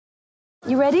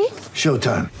You ready?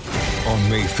 Showtime. On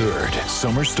May 3rd,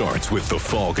 summer starts with The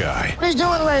Fall Guy. Let's do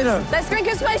it later. Let's drink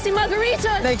a spicy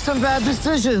margarita. Make some bad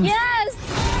decisions. Yes!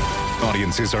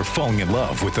 Audiences are falling in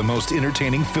love with the most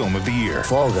entertaining film of the year.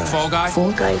 Fall Guy. Fall Guy?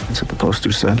 Fall guy. That's what the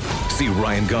poster said. See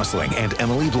Ryan Gosling and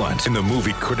Emily Blunt in the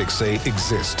movie critics say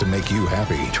exists to make you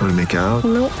happy. Trying to make it out?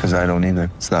 Nope. Because I don't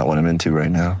either. It's not what I'm into right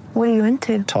now. What are you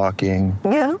into? Talking.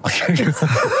 Yeah.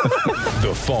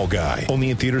 The Fall Guy.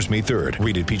 Only in theaters May 3rd.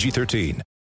 Rated PG-13.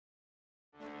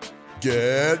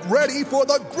 Get ready for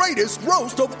the greatest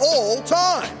roast of all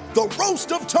time. The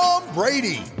Roast of Tom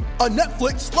Brady. A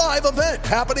Netflix live event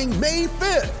happening May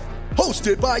 5th.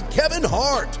 Hosted by Kevin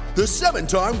Hart. The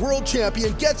 7-time world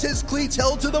champion gets his cleats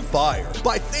held to the fire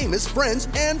by famous friends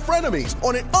and frenemies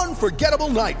on an unforgettable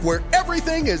night where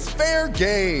everything is fair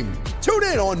game. Tune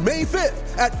in on May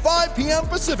 5th at 5 p.m.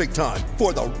 Pacific time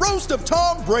for the Roast of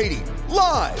Tom Brady.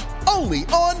 Live only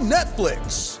on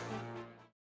Netflix.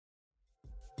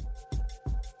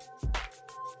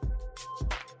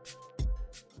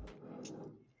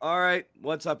 All right,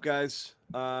 what's up, guys?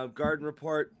 Garden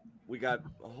Report. We got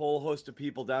a whole host of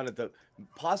people down at the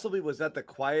was that the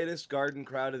quietest Garden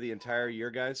crowd of the entire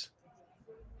year, guys?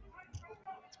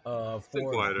 For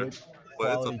quieter, good but it's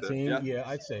quality up there. team, Yeah.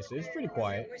 I'd say so. It's pretty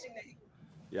quiet.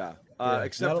 Yeah. Yeah,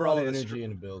 Except not for a lot all of the energy in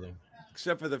the building.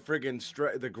 except for the friggin'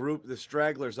 the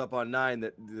stragglers up on 9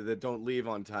 that don't leave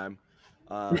on time.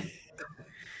 The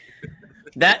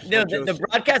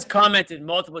broadcast commented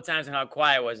multiple times on how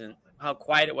quiet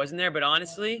it wasn't there. But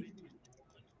honestly,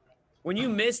 when you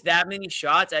miss that many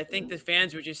shots, I think the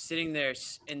fans were just sitting there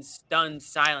in stunned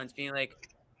silence, being like,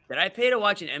 "Did I pay to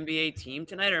watch an NBA team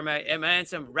tonight, or am I in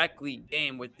some rec league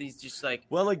game with these just like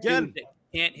Well, again, dudes that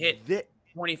can't hit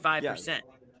 25%?"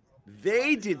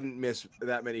 They didn't miss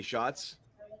that many shots.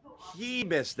 He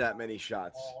missed that many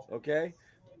shots. Okay.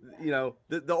 You know,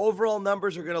 the overall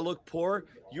numbers are going to look poor.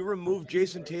 You remove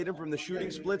Jason Tatum from the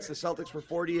shooting splits, the Celtics were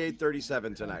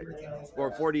 48-37 tonight,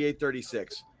 or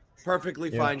 48-36. Perfectly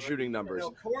fine shooting numbers.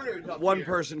 One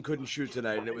person couldn't shoot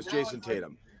tonight, and it was Jason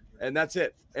Tatum. And that's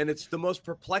it. And it's the most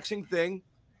perplexing thing,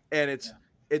 and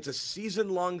it's a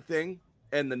season-long thing,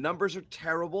 and the numbers are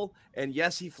terrible. And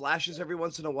yes, he flashes every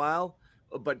once in a while,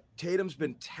 but Tatum's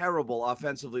been terrible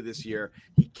offensively this year.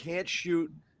 He can't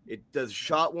shoot. The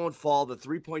shot won't fall. The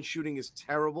three-point shooting is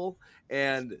terrible.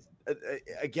 And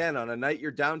again, on a night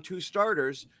you're down 2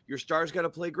 starters, your stars got to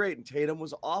play great. And Tatum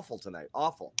was awful tonight.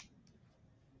 Awful.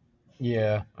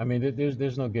 Yeah, I mean,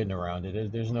 there's no getting around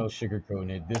it. There's no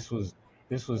sugarcoating it.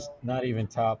 This was not even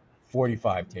top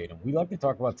 45 Tatum. We like to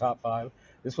talk about top 5.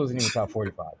 This wasn't even top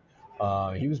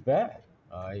 45. He was bad.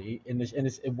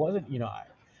 It wasn't.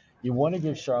 You want to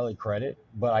give Charlotte credit,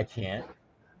 but I can't.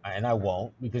 And I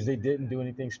won't, because they didn't do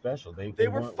anything special. They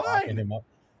were weren't fine. locking him up.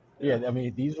 Yeah, I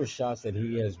mean, these were shots that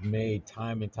he has made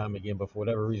time and time again, but for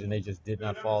whatever reason, they just did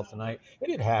not fall tonight.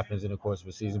 And it happens in the course of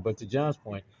a season. But to John's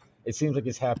point, it seems like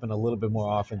it's happened a little bit more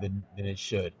often than it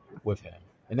should with him.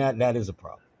 And that is a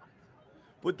problem.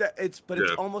 But it's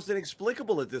almost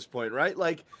inexplicable at this point, right?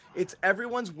 Like it's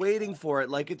everyone's waiting for it,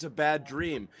 like it's a bad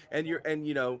dream, and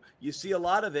you see a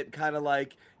lot of it, kind of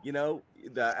like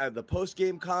the post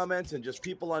game comments and just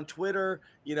people on Twitter,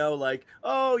 like,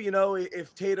 oh,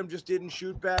 if Tatum just didn't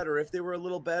shoot bad, or if they were a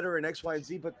little better and X, Y, and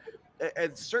Z. But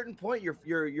at a certain point, you're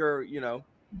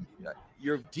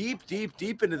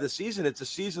deep into the season. It's a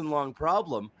season long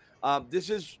problem.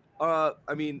 This is,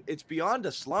 it's beyond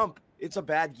a slump. It's a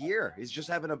bad year. He's just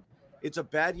it's a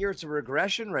bad year. It's a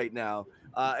regression right now.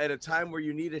 At a time where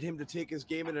you needed him to take his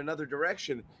game in another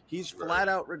direction, he's flat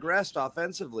out regressed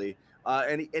offensively.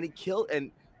 And he killed. And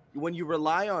when you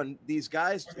rely on these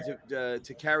guys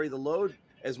to carry the load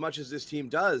as much as this team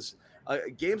does,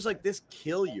 games like this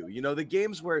kill you. The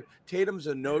games where Tatum's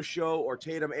a no-show, or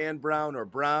Tatum and Brown, or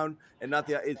Brown and not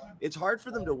it's hard for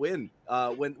them to win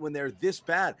when they're this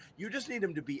bad. You just need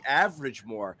them to be average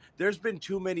more. There's been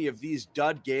too many of these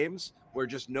dud games where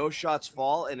just no shots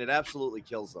fall, and it absolutely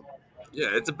kills them. Yeah,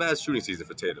 it's a bad shooting season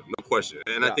for Tatum, no question.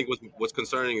 And I think what's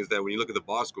concerning is that when you look at the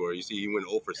box score, you see he went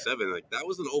 0 for 7. Like, that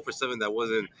was an 0 for 7 that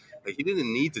wasn't – like, he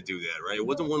didn't need to do that, right? It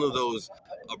wasn't one of those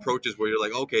approaches where you're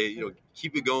like, okay,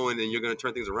 keep it going and you're going to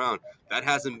turn things around. That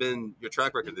hasn't been your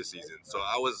track record this season. So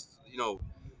I was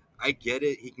I get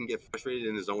it. He can get frustrated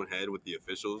in his own head with the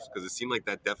officials, because it seemed like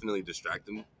that definitely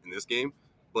distracted him in this game.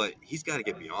 But he's got to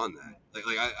get beyond that.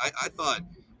 I thought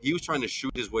 – he was trying to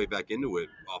shoot his way back into it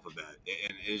off of that,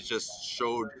 and it just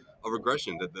showed a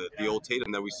regression that the old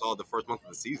Tatum that we saw the first month of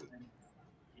the season.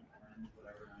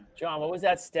 John, what was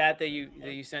that stat that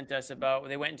you sent us about?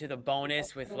 They went into the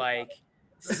bonus with like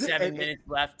 7 minutes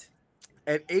left.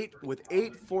 With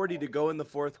 8:40 to go in the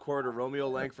fourth quarter, Romeo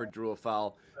Langford drew a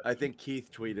foul. I think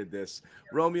Keith tweeted this.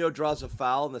 Romeo draws a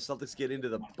foul, and the Celtics get into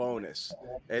the bonus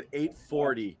at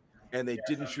 8:40, and they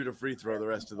didn't shoot a free throw the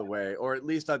rest of the way, or at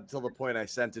least until the point I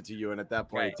sent it to you, and at that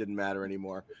point, It didn't matter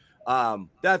anymore.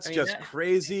 That's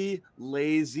crazy,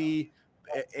 lazy,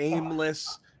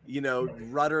 aimless,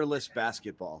 rudderless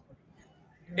basketball.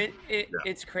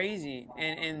 It's crazy,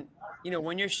 and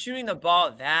when you're shooting the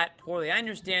ball that poorly, I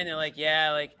understand they're like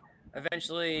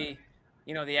eventually,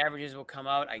 the averages will come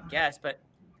out, I guess, but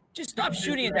just stop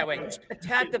shooting it that way. Just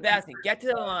attack the basket, get to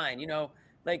the line,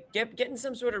 get in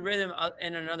some sort of rhythm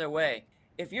in another way.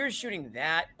 If you're shooting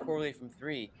that poorly from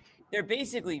three, they're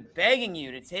basically begging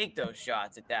you to take those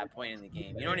shots at that point in the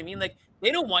game. You know what I mean? Like,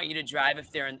 they don't want you to drive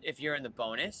if you're in the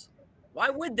bonus. Why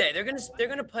would they? They're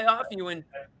gonna play off you and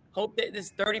hope that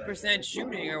this 30%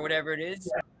 shooting or whatever it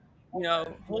is,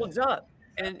 holds up.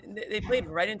 And they played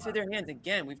right into their hands.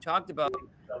 Again, we've talked about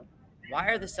why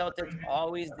are the Celtics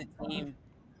always the team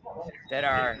that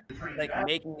are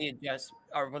making the adjustment,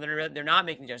 or they're not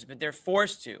making the adjustment, but they're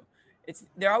forced to.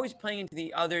 They're always playing into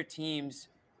the other team's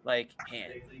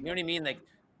hand. You know what I mean? Like,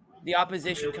 the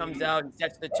opposition comes out and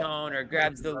sets the tone or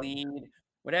grabs the lead,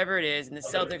 whatever it is, and the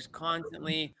Celtics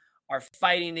constantly are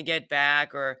fighting to get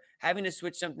back or having to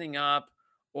switch something up,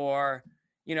 or,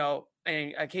 in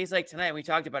a case like tonight, we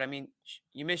talked about,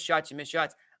 you miss shots.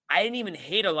 I didn't even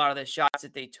hate a lot of the shots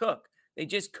that they took. They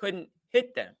just couldn't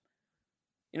hit them.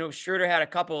 Schroeder had a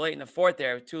couple late in the fourth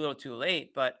there, too little too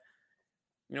late. But,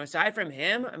 aside from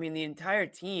him, the entire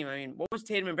team, what was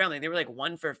Tatum and Brown? They were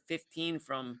 1 for 15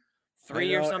 from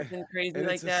three or something crazy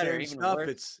like that, or even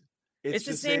worse. It's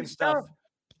the same stuff.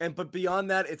 But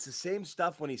beyond that, it's the same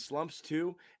stuff when he slumps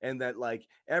too, and that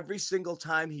every single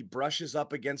time he brushes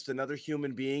up against another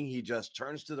human being, he just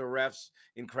turns to the refs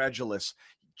incredulous.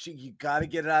 You got to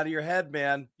get it out of your head,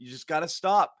 man. You just got to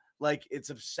stop. It's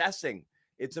obsessing.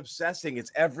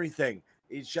 It's everything.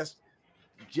 It's just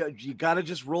you got to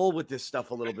just roll with this stuff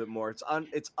a little bit more.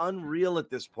 It's unreal at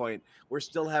this point. We're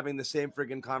still having the same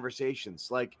friggin'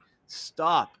 conversations.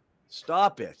 Stop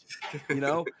it.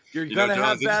 You're gonna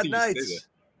have bad nights.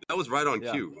 That was right on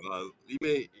cue.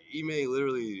 Ime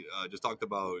literally just talked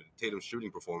about Tatum's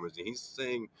shooting performance, and he's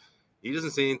saying he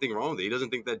doesn't say anything wrong with it. He doesn't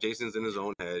think that Jason's in his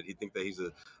own head. He thinks that he's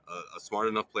a smart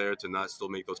enough player to not still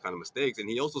make those kind of mistakes. And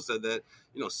he also said that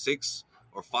 6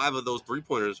 or 5 of those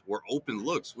 3-pointers were open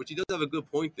looks, which he does have a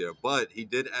good point there. But he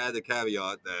did add the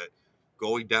caveat that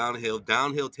going downhill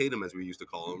Tatum, as we used to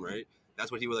call him, right?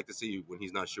 That's what he would like to see when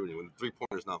he's not shooting, when the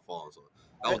 3-pointer's not falling. So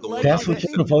that's what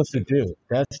you're supposed to do.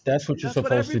 That's what you're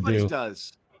supposed to do.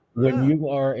 Does. When you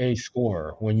are a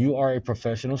scorer, when you are a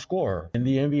professional scorer in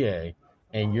the NBA,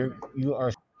 and you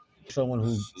are someone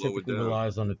who typically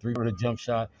relies on the 3-quarter jump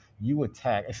shot, you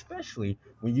attack, especially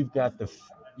when you've got the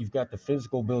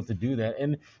physical build to do that.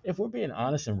 And if we're being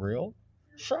honest and real,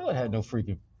 Charlotte had no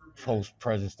freaking post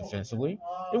presence defensively.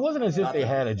 It wasn't as if they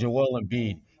had a Joel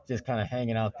Embiid just kind of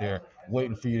hanging out there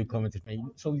waiting for you to come into the paint.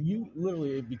 So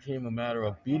it became a matter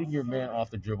of beating your man off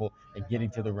the dribble and getting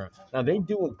to the rim. Now, they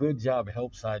do a good job of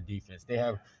help side defense. They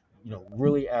have,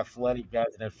 really athletic guys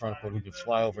in that front court who can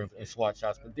fly over and swat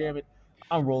shots. But damn it,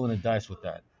 I'm rolling the dice with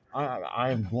that. I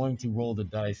am going to roll the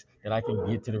dice that I can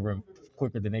get to the rim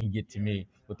quicker than they can get to me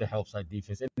with the help side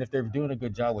defense. And if they're doing a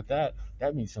good job with that,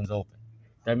 that means someone's open.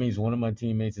 That means one of my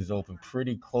teammates is open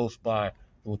pretty close by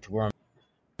to where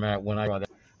I'm at when I draw that.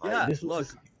 Yeah, this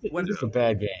is a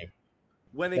bad game.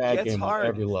 When it gets hard, on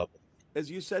every level. As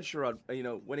you said, Sherrod,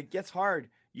 when it gets hard,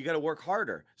 you got to work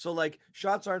harder. So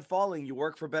shots aren't falling. You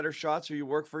work for better shots or you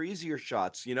work for easier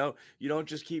shots. You don't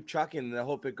just keep chucking and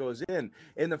hope it goes in.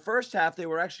 In the first half, they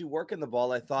were actually working the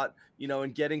ball, I thought,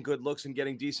 and getting good looks and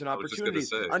getting decent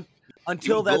opportunities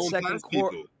until that second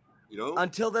quarter.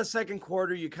 Until that second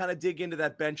quarter, you kind of dig into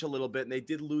that bench a little bit, and they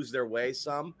did lose their way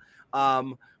some.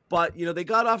 But they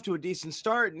got off to a decent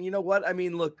start, and you know what?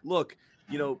 Look.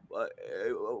 I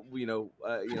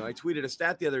tweeted a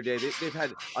stat the other day. They've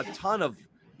had a ton of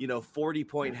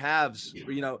 40-point halves.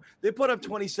 They put up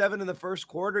 27 in the first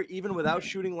quarter, even without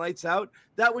shooting lights out.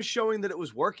 That was showing that it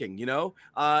was working.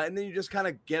 And then you just kind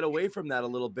of get away from that a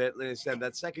little bit. Like I said,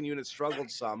 that second unit struggled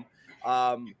some.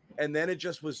 And then it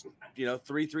just was, 3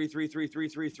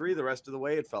 the rest of the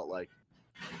way, it felt like.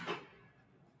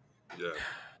 Yeah.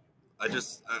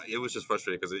 it was just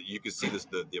frustrating because you could see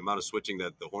the amount of switching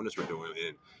that the Hornets were doing,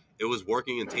 and it was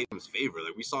working in Tatum's favor.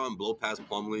 Like, we saw him blow past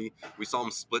Plumlee. We saw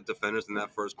him split defenders in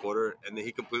that first quarter, and then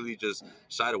he completely just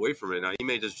shied away from it. Now, he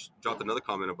may just dropped another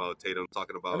comment about Tatum,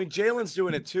 talking about... I mean, Jalen's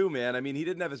doing it too, man. I mean, he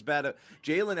didn't have as bad...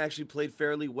 Jalen actually played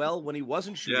fairly well when he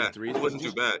wasn't shooting threes. It wasn't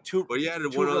too bad. But he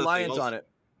added too one other reliant thing on it.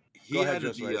 He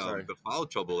added the foul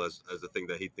trouble as the thing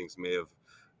that he thinks may have,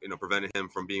 prevented him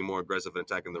from being more aggressive and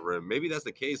attacking the rim. Maybe that's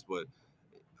the case, but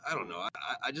I don't know.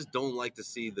 I just don't like to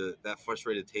see that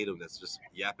frustrated Tatum that's just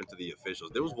yapping to the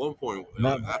officials. There was one point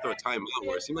after a timeout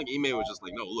where it seemed like Ime was just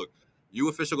like, no, look, you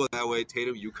official go that way,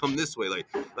 Tatum, you come this way.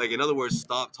 Like in other words,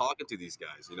 stop talking to these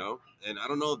guys, And I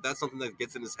don't know if that's something that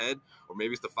gets in his head or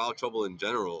maybe it's the foul trouble in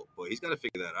general, but he's got to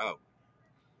figure that out.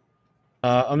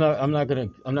 I'm not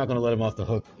gonna let him off the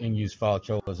hook and use foul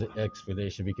trouble as an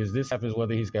explanation, because this happens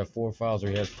whether he's got 4 fouls or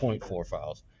he has 0.4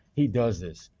 fouls. He does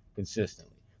this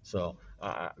consistently. So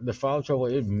the foul trouble,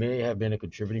 it may have been a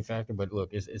contributing factor, but look,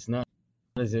 it's not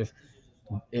as if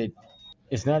it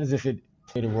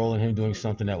played a role in him doing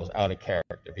something that was out of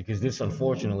character, because this,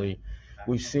 unfortunately,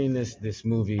 we've seen this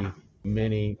movie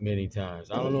many times.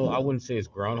 I don't know, I wouldn't say it's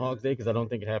Groundhog's Day because I don't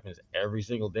think it happens every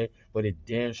single day, but it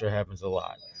damn sure happens a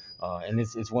lot. And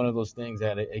it's one of those things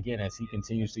that, again, as he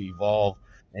continues to evolve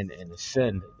and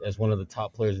ascend as one of the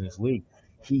top players in this league,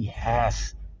 he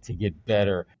has to get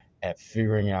better at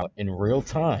figuring out in real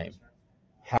time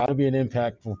how to be an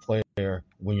impactful player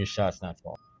when your shot's not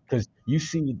falling. Because you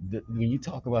see, when you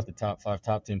talk about the top 5,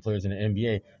 top 10 players in the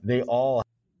NBA, they all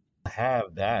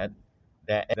have that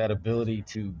ability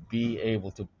to be able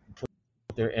to put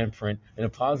their imprint in a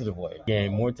positive way.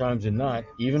 Game more times than not,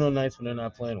 even on nights when they're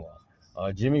not playing well.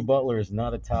 Jimmy Butler is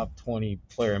not a top 20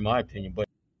 player in my opinion, but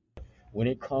when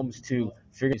it comes to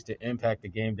figures to impact the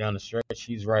game down the stretch,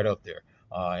 he's right up there.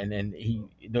 And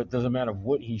it doesn't matter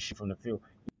what he shoots from the field.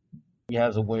 He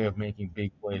has a way of making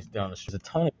big plays down the stretch. There's a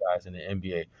ton of guys in the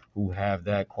NBA who have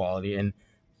that quality, and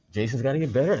Jason's got to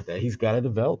get better at that. He's got to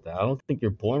develop that. I don't think you're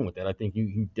born with that. I think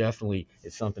you definitely,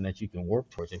 it's something that you can work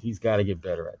towards, and he's got to get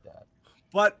better at that.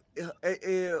 But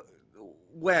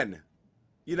when?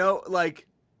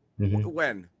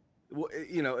 When?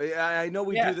 I know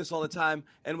we do this all the time,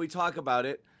 and we talk about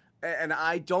it, and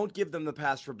I don't give them the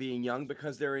pass for being young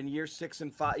because they're in year 6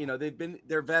 and 5.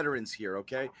 They're veterans here,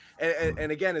 okay?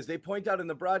 And again, as they point out in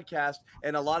the broadcast,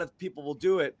 and a lot of people will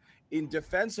do it in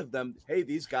defense of them, hey,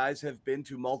 these guys have been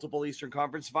to multiple Eastern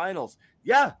Conference Finals.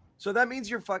 Yeah, so that means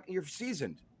you're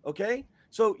seasoned, okay?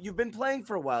 So you've been playing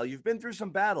for a while. You've been through some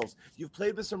battles. You've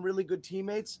played with some really good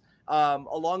teammates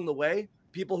along the way.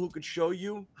 People who could show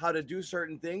you how to do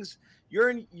certain things.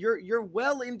 You're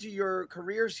well into your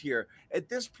careers here. At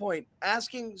this point,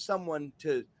 asking someone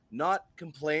to not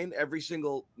complain every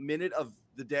single minute of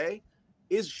the day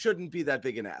shouldn't be that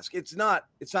big an ask. It's not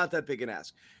that big an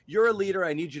ask. You're a leader.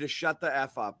 I need you to shut the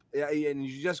F up, and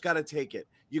you just got to take it.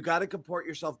 You got to comport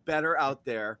yourself better out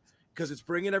there because it's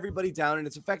bringing everybody down and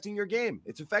it's affecting your game.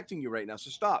 It's affecting you right now. So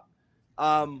stop.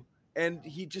 And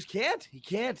he just can't. He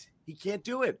can't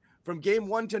do it. From game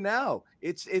 1 to now,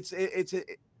 it's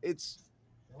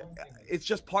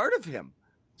just part of him.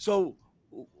 So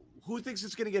who thinks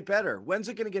it's going to get better? When's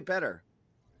it going to get better?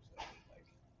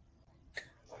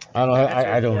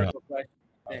 I don't know.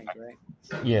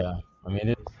 Yeah, I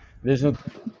mean, there's no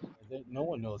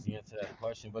one knows the answer to that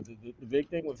question. But the big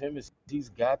thing with him is he's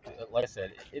got to, like I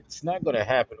said, it's not going to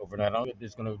happen overnight. I don't think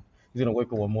he's going to wake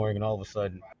up one morning and all of a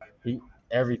sudden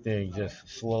everything just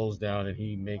slows down and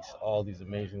he makes all these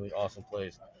amazingly awesome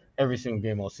plays every single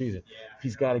game all season.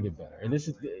 He's got to get better. And this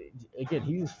is, again,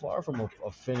 he's far from a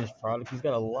finished product. He's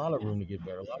got a lot of room to get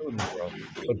better, a lot of room to grow.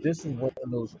 But this is one of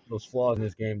those flaws in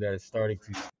this game that is starting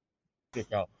to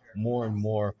stick out more and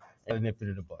more and nip it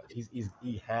in the bud.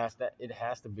 He has that. It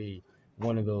has to be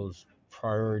one of those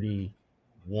priority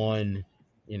one,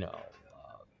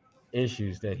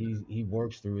 issues that he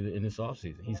works through in this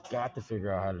offseason. He's got to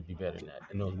figure out how to be better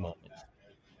in those moments.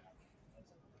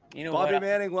 Bobby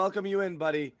Manning, welcome you in,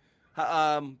 buddy.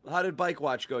 How did Bike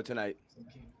Watch go tonight?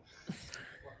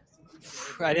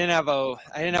 I didn't have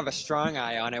a strong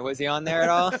eye on it. Was he on there at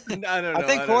all? I don't know. I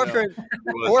think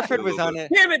Horford was on it.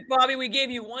 Damn it, Bobby! We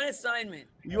gave you one assignment.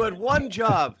 You had one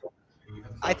job.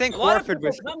 I think Horford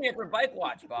was coming here for Bike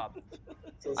Watch, Bob.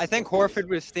 I think Horford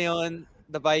was stealing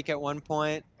the bike at one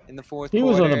point in the fourth quarter. He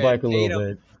was on the bike a little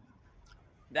bit.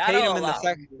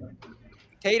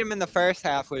 Tatum in the first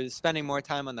half was spending more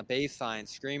time on the baseline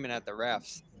screaming at the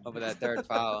refs over that third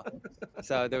foul.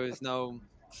 So there was no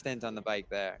stint on the bike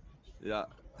there. Yeah.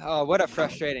 Oh, what a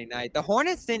frustrating night. The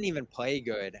Hornets didn't even play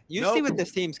good. See what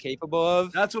this team's capable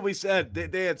of? That's what we said.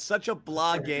 They had such a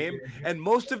blah game, and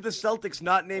most of the Celtics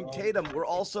not named Tatum were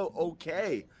also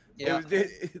okay. Yeah.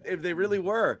 If they really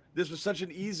were, this was such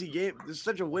an easy game. This is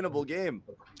such a winnable game.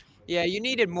 Yeah, you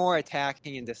needed more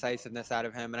attacking and decisiveness out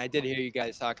of him, and I did hear you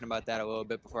guys talking about that a little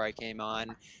bit before I came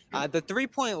on. The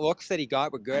 3-point looks that he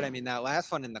got were good. I mean, that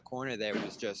last one in the corner there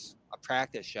was just a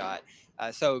practice shot.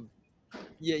 So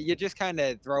you just kind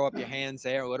of throw up your hands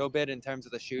there a little bit in terms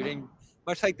of the shooting,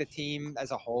 much like the team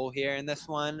as a whole here in this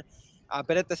one.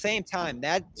 But at the same time,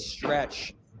 that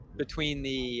stretch between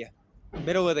the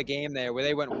middle of the game there where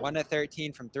they went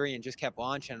 1-13 from 3 and just kept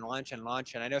launching.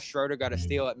 I know Schroeder got a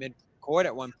steal at mid-court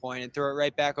at one point and threw it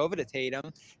right back over to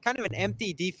Tatum. Kind of an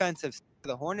empty defensive for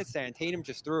the Hornets there, and Tatum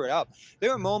just threw it up. There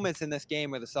were moments in this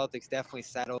game where the Celtics definitely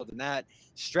settled, and that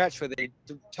stretch where they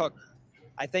took,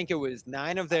 I think it was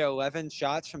 9 of their 11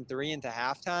 shots from 3 into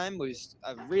halftime was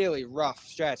a really rough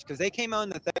stretch because they came out in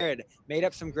the third, made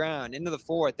up some ground. Into the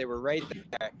fourth, they were right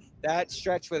there. That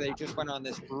stretch where they just went on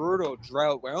this brutal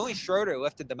drought where only Schroeder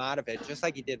lifted them out of it, just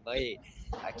like he did late,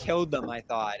 killed them, I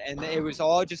thought. And it was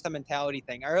all just a mentality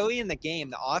thing. Early in the game,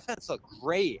 the offense looked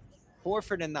great.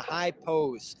 Horford in the high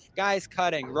post, guys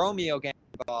cutting, Romeo getting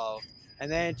involved.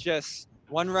 And then just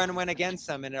one run went against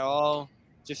them, and it all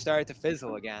just started to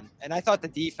fizzle again. And I thought the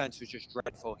defense was just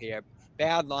dreadful here.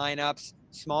 Bad lineups,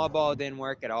 small ball didn't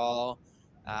work at all,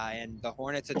 and the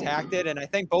Hornets attacked it. And I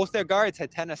think both their guards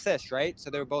had 10 assists, right?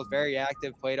 So they were both very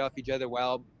active, played off each other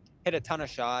well, hit a ton of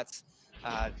shots.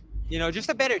 Just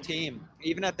a better team,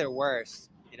 even at their worst.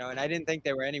 And I didn't think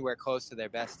they were anywhere close to their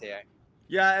best here.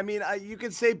 Yeah, I mean, you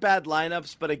can say bad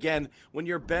lineups, but again, when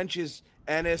your bench is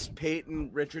Ennis,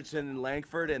 Payton, Richardson, and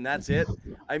Langford, and that's it.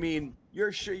 I mean,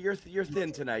 you're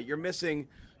thin tonight. You're missing,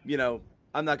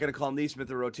 I'm not going to call Nesmith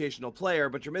a rotational player,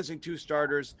 but you're missing 2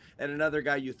 starters and another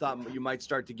guy you thought you might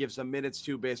start to give some minutes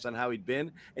to based on how he'd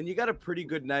been. And you got a pretty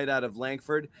good night out of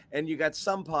Langford, and you got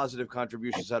some positive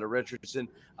contributions out of Richardson.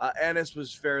 Ennis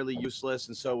was fairly useless,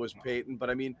 and so was Payton. But,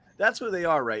 I mean, that's where they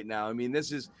are right now. I mean,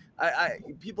 this is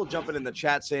people jumping in the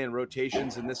chat saying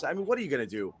rotations and this. I mean, what are you going to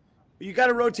do? You got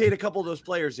to rotate a couple of those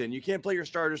players in. You can't play your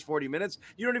starters 40 minutes.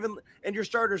 And your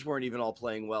starters weren't even all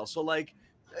playing well. So,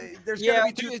 there's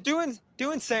gonna be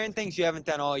doing certain things you haven't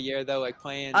done all year though, like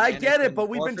playing. I get it, but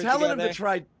we've been telling him to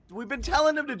try. We've been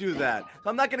telling him to do that.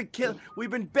 I'm not gonna kill. We've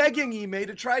been begging Ime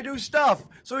to try new stuff,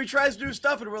 so he tries to do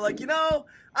stuff, and we're like,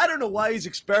 I don't know why he's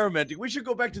experimenting. We should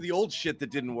go back to the old shit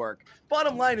that didn't work.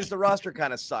 Bottom line is the roster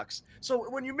kind of sucks. So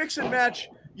when you mix and match,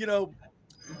 a bunch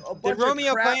did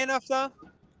Romeo of crap, play enough though?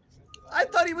 I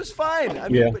thought he was fine. I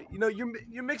mean, but,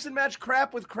 you mix and match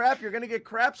crap with crap, you're going to get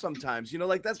crap sometimes.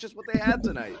 That's just what they had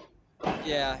tonight.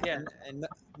 Yeah. And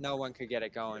no one could get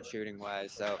it going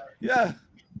shooting-wise, so. Yeah.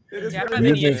 It is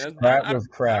crap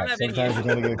with crap. Sometimes you're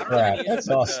going to get crap. That's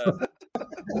awesome.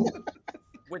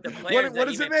 With the players what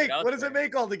does it make? What does it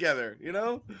make altogether,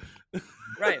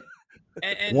 Right.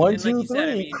 And 1, and 2, like you 3,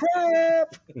 said,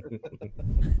 crap!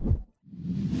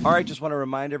 All right, just want to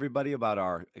remind everybody about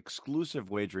our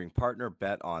exclusive wagering partner,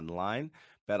 BetOnline.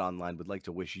 BetOnline would like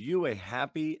to wish you a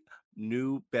happy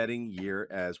new betting year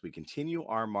as we continue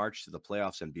our march to the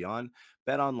playoffs and beyond.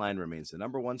 BetOnline remains the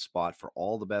 #1 spot for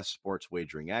all the best sports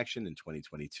wagering action in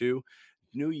 2022.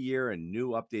 New year and new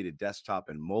updated desktop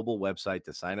and mobile website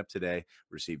to sign up today.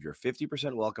 Receive your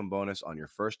 50% welcome bonus on your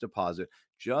first deposit.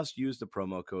 Just use the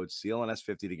promo code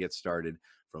CLNS50 to get started.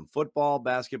 From football,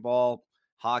 basketball,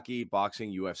 hockey,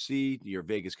 boxing, UFC, your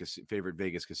favorite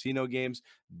Vegas casino games.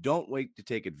 Don't wait to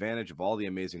take advantage of all the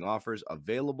amazing offers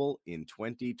available in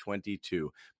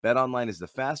 2022. BetOnline is the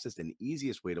fastest and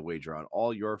easiest way to wager on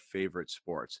all your favorite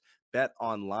sports.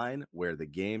 BetOnline, where the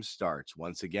game starts.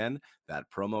 Once again, that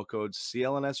promo code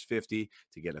CLNS50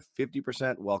 to get a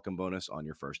 50% welcome bonus on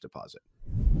your first deposit. I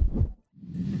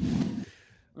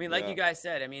mean, like you guys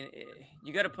said,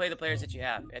 you got to play the players that you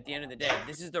have. At the end of the day,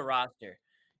 this is the roster.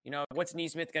 What's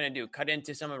Nesmith going to do? Cut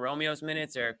into some of Romeo's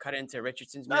minutes or cut into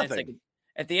Richardson's minutes?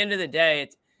 At the end of the day,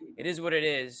 it is what it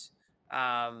is.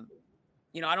 I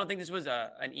don't think this was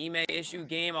an Ime issue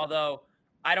game, although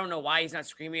I don't know why he's not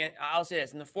screaming. I'll say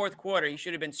this. In the fourth quarter, he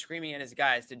should have been screaming at his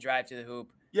guys to drive to the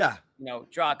hoop. Yeah.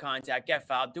 Draw contact, get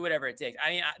fouled, do whatever it takes.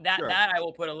 That I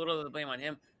will put a little of the blame on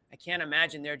him. I can't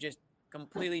imagine they're just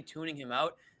completely tuning him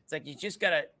out. It's like you just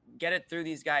got to get it through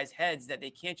these guys' heads that they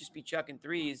can't just be chucking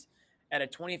threes at a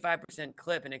 25%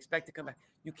 clip and expect to come back.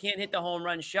 You can't hit the home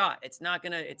run shot. It's not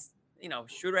going to,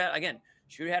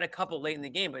 Schroeder had a couple late in the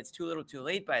game, but it's too little too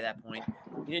late by that point.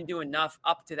 He didn't do enough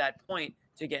up to that point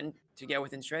to get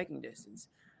within striking distance.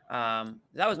 That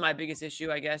was my biggest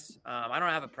issue, I guess. I don't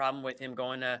have a problem with him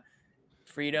going to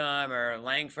Freedom or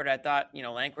Langford. I thought,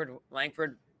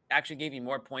 Langford actually gave you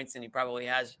more points than he probably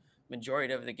has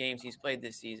majority of the games he's played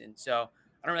this season. So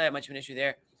I don't really have much of an issue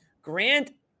there.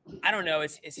 Grant, I don't know.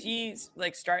 Is he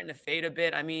like starting to fade a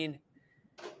bit? I mean,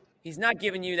 he's not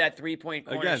giving you that 3-point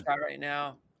corner shot right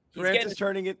now. Grant is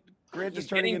turning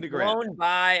into Grant. Blown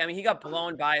by. I mean, he got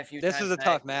blown by a few times. This was a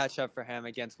tough matchup for him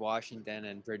against Washington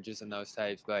and Bridges and those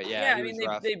types. But yeah, I mean,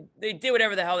 they did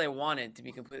whatever the hell they wanted, to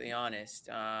be completely honest.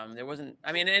 There wasn't.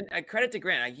 I mean, and credit to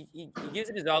Grant. He gives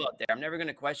it his all out there. I'm never going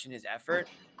to question his effort.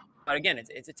 But again,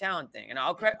 it's a talent thing, and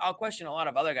I'll question a lot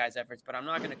of other guys' efforts, but I'm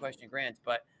not going to question Grant's.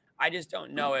 But I just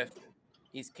don't know if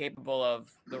he's capable of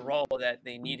the role that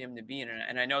they need him to be in.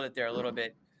 And I know that they're a little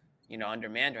bit,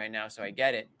 undermanned right now, so I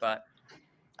get it. But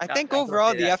I think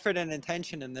overall the effort and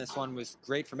intention in this one was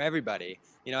great from everybody.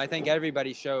 I think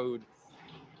everybody showed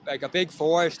like a big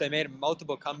force. They made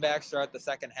multiple comebacks throughout the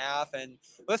second half. And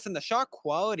listen, the shot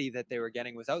quality that they were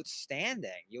getting was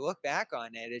outstanding. You look back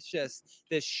on it, it's just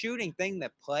this shooting thing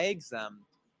that plagues them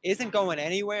isn't going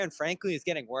anywhere, and frankly is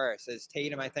getting worse as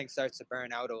Tatum, I think, starts to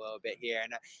burn out a little bit here.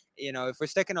 And, if we're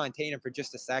sticking on Tatum for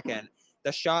just a second,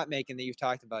 the shot making that you've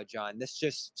talked about, John, this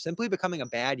just simply becoming a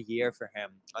bad year for him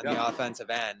on the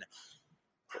offensive end.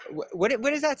 What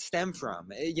does that stem from?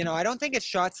 I don't think it's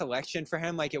shot selection for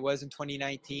him like it was in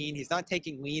 2019. He's not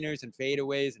taking leaners and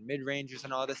fadeaways and mid-rangers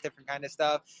and all this different kind of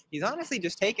stuff. He's honestly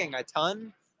just taking a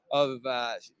ton of,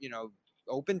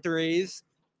 open threes,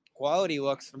 quality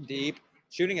looks from deep,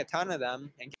 shooting a ton of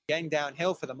them and getting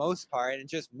downhill for the most part and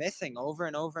just missing over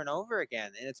and over and over again.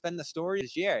 And it's been the story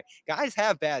this year. Guys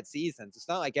have bad seasons. It's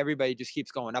not like everybody just keeps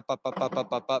going up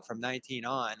from 19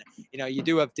 on. You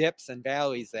do have dips and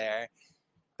valleys there.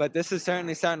 But this is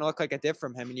certainly starting to look like a dip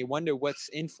from him, and you wonder what's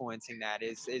influencing that.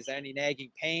 Is there any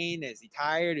nagging pain? Is he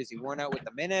tired? Is he worn out with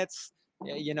the minutes?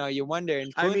 You wonder.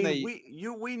 I mean,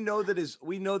 we know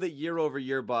that year over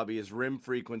year, Bobby, his rim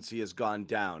frequency has gone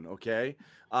down. Okay,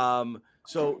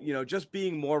 so just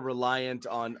being more reliant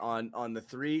on the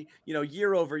three.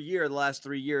 Year over year, the last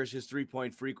 3 years, his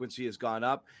 3-point frequency has gone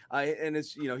up. And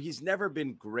it's he's never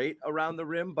been great around the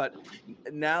rim, but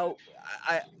now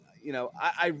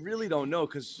I really don't know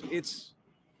because it's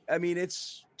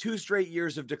 2 straight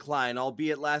years of decline,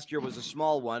 albeit last year was a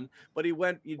small one, but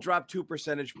he dropped 2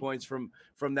 percentage points from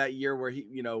that year where he,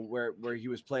 where he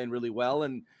was playing really well,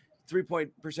 and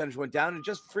 3-point percentage went down and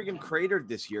just friggin' cratered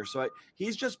this year. So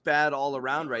he's just bad all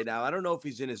around right now. I don't know if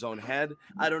he's in his own head.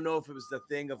 I don't know if it was the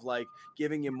thing of like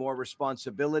giving him more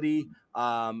responsibility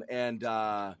and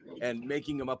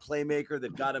making him a playmaker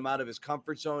that got him out of his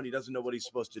comfort zone. He doesn't know what he's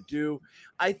supposed to do.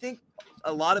 I think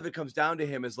a lot of it comes down to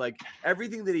him is like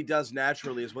everything that he does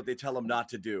naturally is what they tell him not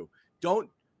to do.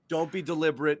 Don't be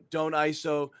deliberate. Don't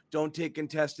ISO. Don't take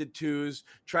contested twos.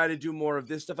 Try to do more of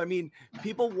this stuff. I mean,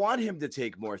 people want him to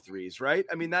take more threes, right?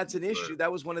 I mean, that's an issue. That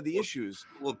was one of the issues.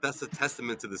 Well, that's a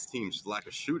testament to this team's lack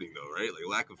of shooting, though, right? Like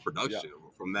lack of production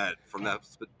from that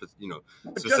specific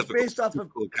just based off of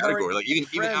category. Like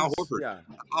even Al Horford. Yeah.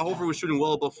 Al Horford was shooting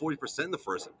well above 40% the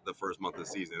first month of the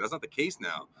season. That's not the case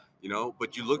now,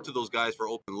 But you look to those guys for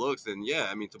open looks, and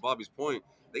to Bobby's point,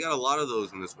 they got a lot of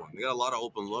those in this one. They got a lot of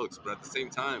open looks, but at the same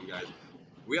time, guys,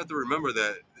 we have to remember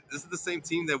that this is the same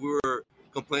team that we were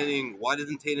complaining, why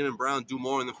didn't Tatum and Brown do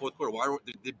more in the fourth quarter? Why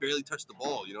they barely touched the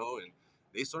ball, and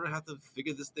they sort of have to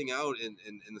figure this thing out in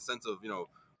the sense of,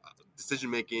 decision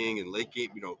making and late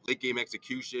game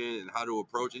execution and how to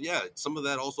approach it. Yeah, some of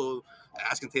that also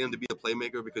asking Tatum to be a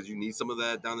playmaker because you need some of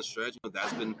that down the stretch.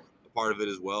 That's been a part of it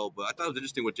as well. But I thought it was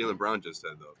interesting what Jaylen Brown just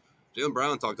said, though. Jaylen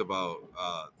Brown talked about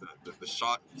the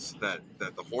shots that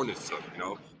the Hornets took,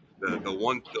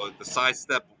 the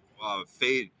sidestep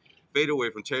fade away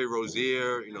from Terry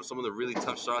Rozier, some of the really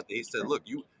tough shots that he said, look,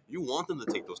 you want them to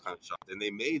take those kind of shots, and they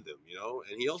made them,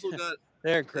 and he also got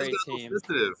they're a great team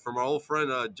from our old friend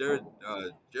Jared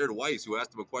Weiss, who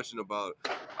asked him a question about,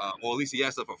 or at least he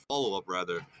asked him a follow-up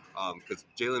rather, because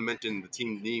Jaylen mentioned the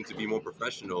team needing to be more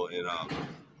professional, and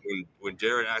when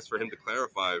Jared asked for him to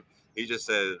clarify, he just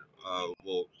said,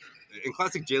 well, in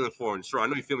classic Jaylen form, sure, I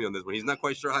know you feel me on this, but he's not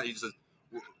quite sure how. He just says,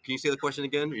 can you say the question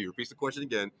again? He repeats the question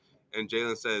again, and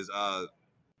Jaylen says,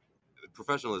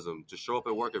 professionalism, to show up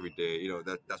at work every day.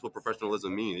 That's what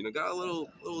professionalism means. Got a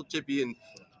little chippy, and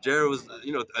Jared was,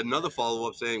 another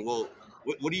follow-up saying, well,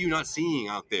 what are you not seeing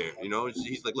out there?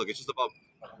 He's like, look, it's just about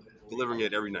delivering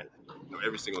it every night,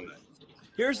 every single night.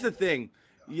 Here's the thing,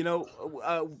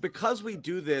 because we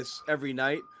do this every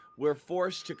night, we're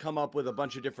forced to come up with a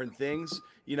bunch of different things,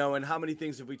 and how many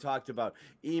things have we talked about?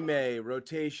 Ime,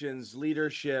 rotations,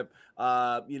 leadership,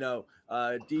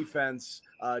 defense,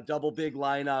 double big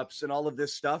lineups, and all of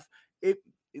this stuff.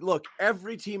 Look,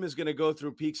 every team is going to go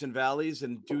through peaks and valleys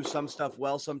and do some stuff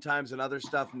well sometimes and other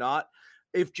stuff not.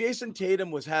 if Jason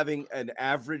Tatum was having an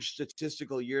average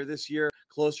statistical year this year,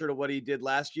 closer to what he did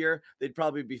last year, they'd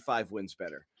probably be 5 wins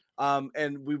better.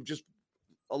 And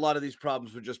a lot of these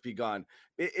problems would just be gone.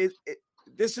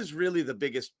 This is really the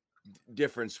biggest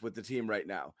difference with the team right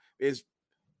now is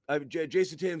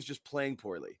Jason Tatum's just playing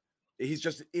poorly. He's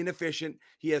just inefficient.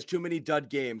 He has too many dud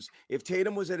games. If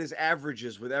Tatum was at his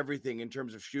averages with everything in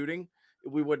terms of shooting,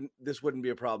 this wouldn't be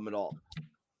a problem at all.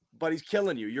 But he's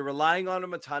killing you. You're relying on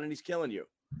him a ton, and he's killing you.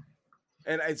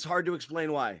 And it's hard to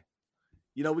explain why.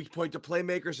 You know, we point to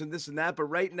playmakers and this and that, but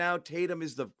right now Tatum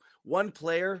is the one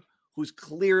player who's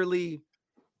clearly,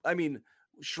 not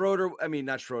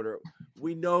Schroeder.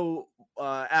 We know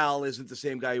Al isn't the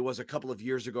same guy he was a couple of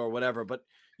years ago or whatever, but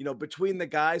you know, between the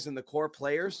guys and the core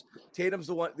players, Tatum's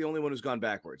the only one who's gone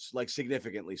backwards, like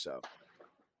significantly so.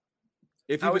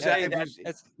 If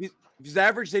he's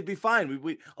average, they'd be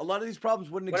fine. A lot of these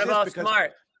problems wouldn't exist. What about because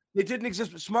Smart? They didn't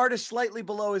exist. Smart is slightly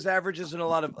below his averages in a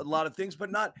lot of things,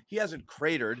 but not. He hasn't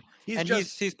cratered.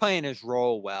 He's playing his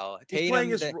role well. He's playing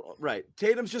his right.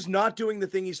 Tatum's just not doing the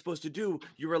thing he's supposed to do.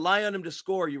 You rely on him to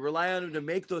score. You rely on him to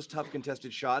make those tough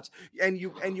contested shots, and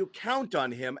you count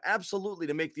on him absolutely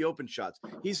to make the open shots.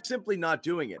 He's simply not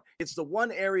doing it. It's the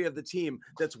one area of the team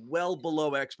that's well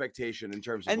below expectation in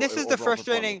terms of. And this is the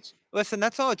frustrating. Listen,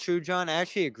 that's all true, John. I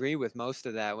actually agree with most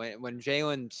of that. When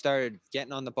Jalen started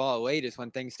getting on the ball late is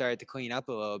when things started to clean up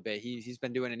a little bit. He's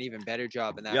been doing an even better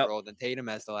job in that role than Tatum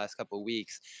has the last couple of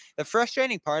weeks. The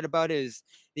frustrating part about it is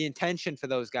the intention for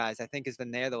those guys, I think, has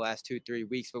been there the last 2-3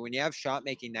 weeks. But when you have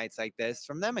shot-making nights like this,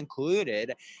 from them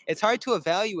included, it's hard to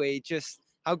evaluate just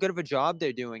how good of a job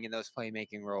they're doing in those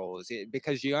playmaking roles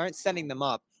because you aren't setting them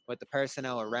up with the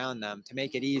personnel around them to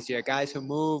make it easier. Guys who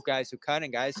move, guys who cut,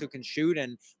 and guys who can shoot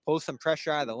and pull some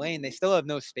pressure out of the lane. They still have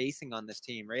no spacing on this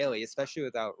team, really, especially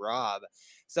without Rob.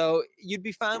 So you'd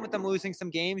be fine with them losing some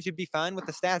games. You'd be fine with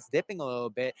the stats dipping a little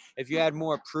bit if you had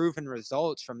more proven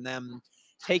results from them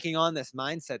taking on this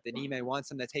mindset that Ime wants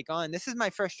them to take on. This is my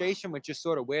frustration with just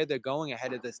sort of where they're going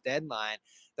ahead of this deadline.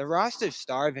 The roster's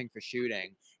starving for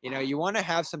shooting. You know, you want to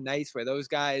have some nights where those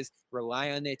guys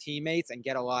rely on their teammates and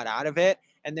get a lot out of it,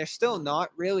 and they're still not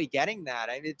really getting that.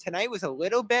 I mean, tonight was a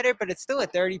little better, but it's still a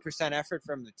 30% effort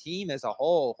from the team as a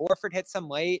whole. Horford hit some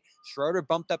late. Schroeder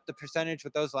bumped up the percentage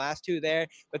with those last two there,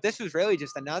 but this was really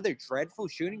just another dreadful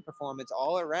shooting performance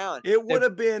all around. It would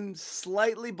have been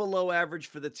slightly below average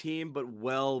for the team, but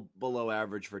well below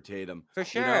average for Tatum. For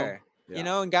sure. You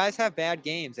know, and guys have bad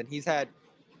games, and he's had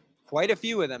quite a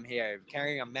few of them here,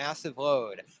 carrying a massive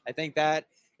load. I think that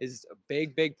is a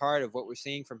big part of what we're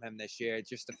seeing from him this year. It's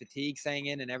just the fatigue setting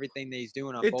in and everything that he's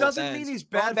doing on both ends. It doesn't mean he's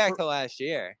bad back to last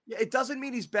year. Yeah, it doesn't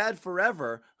mean he's bad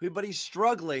forever, but he's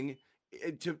struggling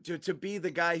to be the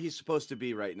guy he's supposed to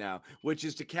be right now, which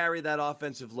is to carry that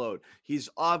offensive load. He's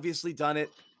obviously done it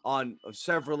on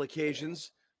several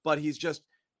occasions, but he's just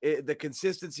the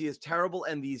consistency is terrible,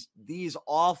 and these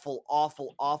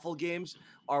awful games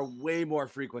are way more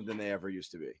frequent than they ever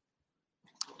used to be.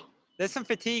 There's some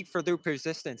fatigue through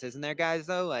persistence, isn't there, guys,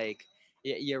 though? Like,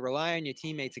 you rely on your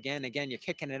teammates again, you're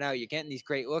kicking it out, you're getting these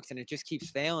great looks, and it just keeps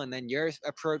failing. Then your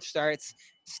approach starts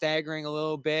staggering a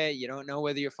little bit. You don't know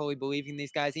whether you're fully believing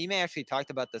these guys. Ime actually talked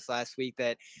about this last week,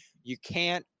 that you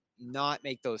can't not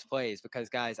make those plays because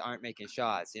guys aren't making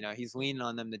shots. You know, he's leaning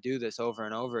on them to do this over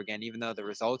and over again, even though the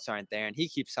results aren't there. And he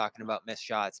keeps talking about missed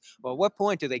shots. Well, at what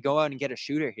point do they go out and get a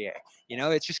shooter here? You know,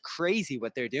 it's just crazy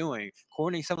what they're doing.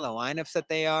 Coordinating some of the lineups that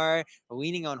they are,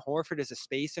 leaning on Horford as a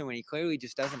spacer when he clearly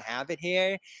just doesn't have it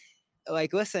here.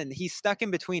 Like, listen, he's stuck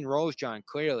in between roles, John,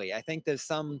 clearly. I think there's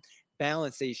some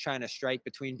balance that he's trying to strike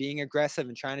between being aggressive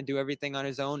and trying to do everything on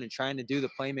his own and trying to do the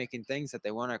playmaking things that they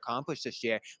want to accomplish this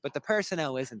year. But the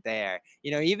personnel isn't there.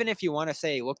 You know, even if you want to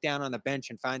say, look down on the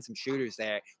bench and find some shooters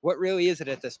there, what really is it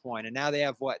at this point? And now they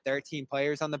have, 13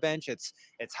 players on the bench? It's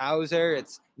Hauser,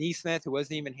 it's Nesmith, who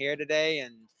wasn't even here today,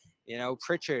 and, you know,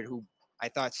 Pritchard, who I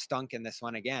thought stunk in this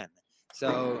one again.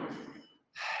 So,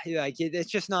 like, it's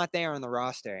just not there on the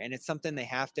roster, and it's something they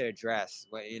have to address.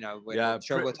 You know, I'm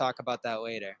sure we'll talk about that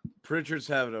later. Pritchard's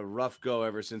having a rough go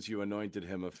ever since you anointed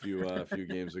him a few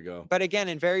games ago. But again,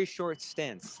 in very short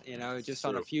stints, you know, just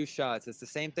on a few shots. It's the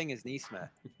same thing as Nesmith.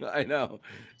 I know,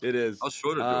 it is. How's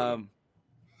Schroeder doing?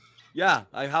 Yeah,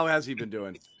 how has he been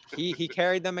doing? He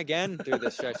carried them again through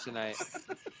this stretch tonight.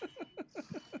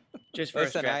 Just for a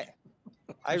stretch.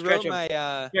 I wrote my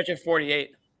stretch of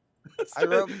 48. I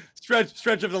wrote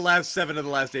stretch of the last 7 of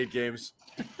the last 8 games.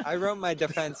 I wrote my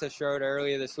defense of Schroeder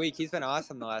earlier this week. He's been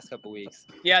awesome the last couple of weeks.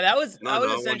 Yeah, that was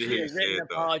essentially a written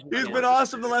apology. He's been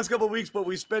awesome the last couple of weeks, but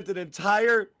we spent an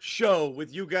entire show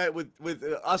with you guys with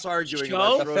us arguing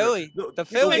about the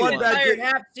Philly one. Entire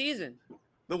half season.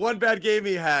 The one bad game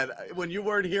he had when you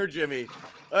weren't here, Jimmy.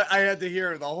 I had to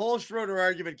hear the whole Schroeder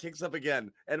argument kicks up again,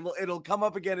 and it'll come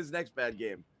up again his next bad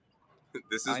game.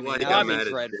 This is why he got mad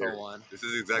at Bobby's Gary. one. This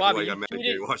is exactly Bobby, why he you got mad at cheated.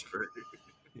 Gary Washburn.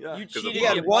 Yeah. You 'Cause of cheated. He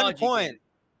had the one apology point. game.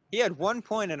 He had 1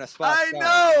 point in a spot. I start.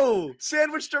 know.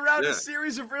 Sandwiched around Yeah. a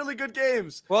series of really good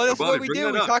games. Well, that's Bobby, what we bring do.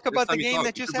 that We up. talk Next about the time you game talk,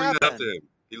 that you just can bring that up happened. to him.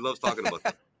 He loves talking about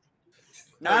that.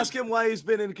 Ask him why he's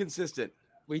been inconsistent.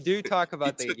 We do talk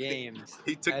about the took- games.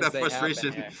 He took as that they happen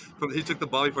frustration here. he took the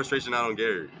Bobby frustration out on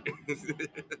Gary.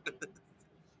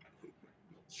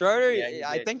 Schroeder, Yeah, he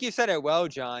I did. think you said it well,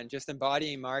 John. Just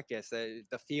embodying Marcus, the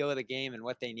feel of the game and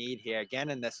what they need here. Again,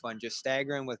 in this one, just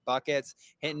staggering with buckets,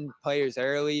 hitting players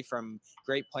early from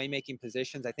great playmaking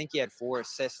positions. I think he had 4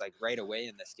 assists like right away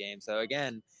in this game. So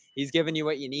again, he's giving you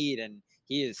what you need, and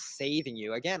he is saving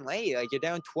you. Again, late, like you're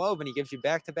down 12, and he gives you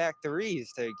back-to-back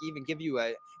threes to even give you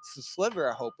a sliver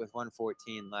of hope with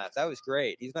 1:14 left. That was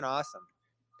great. He's been awesome.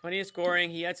 Plenty of scoring.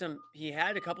 He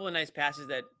had a couple of nice passes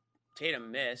that Tatum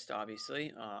missed,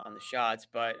 obviously, on the shots.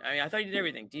 But I mean, I thought he did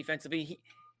everything defensively.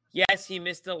 Yes, he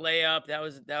missed a layup. That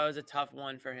was a tough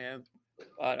one for him.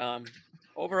 But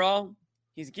overall,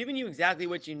 he's giving you exactly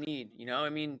what you need. You know, I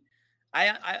mean,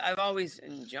 I've always,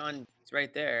 and John's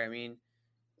right there. I mean,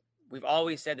 we've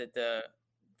always said that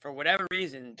for whatever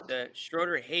reason, the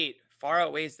Schroeder hate far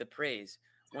outweighs the praise.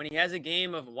 When he has a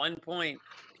game of 1 point,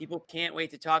 people can't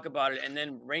wait to talk about it and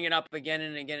then bring it up again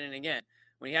and again and again.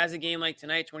 When he has a game like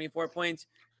tonight, 24 points,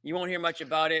 you won't hear much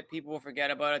about it. People will forget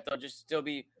about it. They'll just still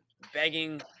be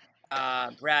begging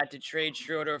Brad to trade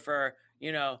Schroeder for,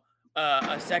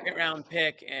 a second-round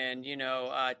pick and,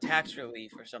 tax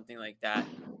relief or something like that,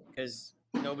 because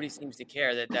nobody seems to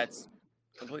care that that's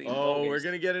completely bogus. We're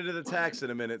gonna get into the tax in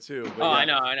a minute too. But Oh,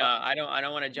 yeah. I know. I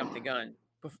don't want to jump the gun.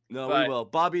 No, but- we will.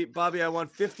 Bobby, I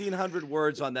want 1,500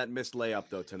 words on that missed layup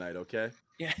though tonight. Okay.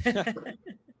 Yeah.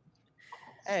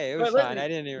 Hey, it was But fine. listen, I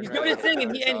didn't even. He's doing his thing,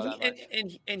 and realize I saw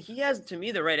that much. he has, to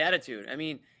me, the right attitude. I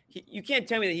mean, you can't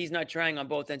tell me that he's not trying on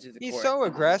both ends of the He's court. so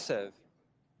aggressive.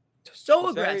 So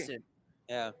he's very- aggressive.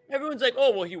 Yeah. Everyone's like,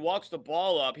 "Oh, well, he walks the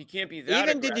ball up. He can't be that."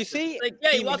 Even did you aggressive." see? Like,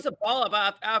 yeah, he he- walks the ball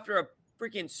up after a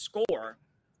freaking score.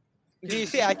 Do you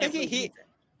see? I think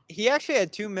he actually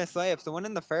had 2 missed layups. The one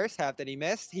in the first half that he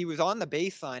missed, he was on the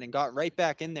baseline and got right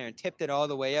back in there and tipped it all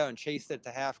the way out and chased it to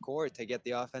half court to get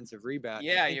the offensive rebound.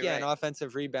 Yeah, I think you're he had right. an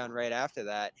offensive rebound right after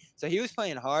that. So he was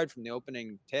playing hard from the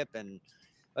opening tip. And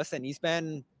listen, he's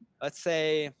been, let's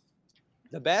say,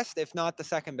 the best, if not the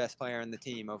second best player on the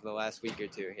team over the last week or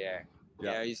two here.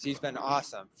 Yeah. Yeah, he's been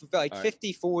awesome. Like All right.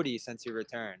 50-40 since he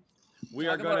returned. We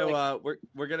Talk are going about, to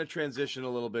we're going to transition a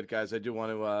little bit, guys. I do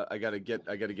want to I got to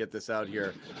get this out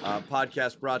here.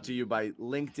 Podcast brought to you by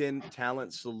LinkedIn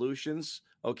Talent Solutions.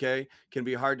 Okay, can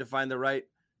be hard to find the right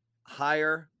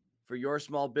hire for your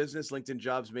small business. LinkedIn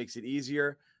Jobs makes it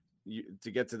easier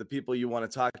to get to the people you want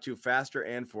to talk to faster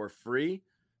and for free.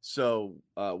 So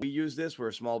we use this. We're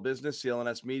a small business,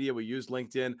 CLNS Media. We use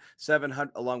LinkedIn,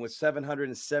 700 along with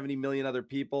 770 million other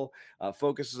people.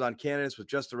 Focuses on candidates with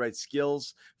just the right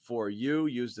skills for you.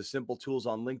 Use the simple tools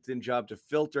on LinkedIn Job to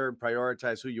filter and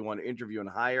prioritize who you want to interview and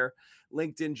hire.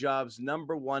 LinkedIn Jobs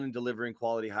 #1 in delivering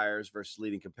quality hires versus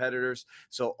leading competitors.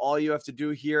 So all you have to do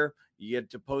here, you get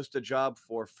to post a job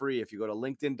for free. If you go to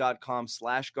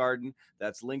linkedin.com/garden,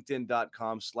 that's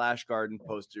linkedin.com/garden,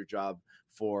 post your job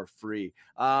for free.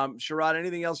 Sherrod,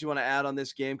 anything else you want to add on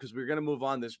this game? Because we're going to move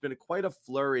on. There's been quite a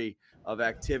flurry of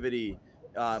activity,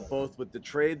 both with the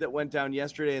trade that went down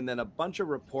yesterday and then a bunch of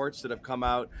reports that have come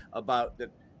out about that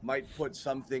might put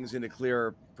some things into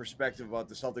clearer perspective about what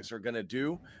the Celtics are going to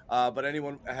do. But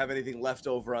anyone have anything left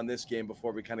over on this game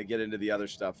before we kind of get into the other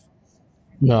stuff?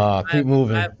 Nah, I keep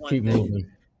moving. have one Keep thing.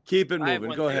 moving. Keep it I have moving.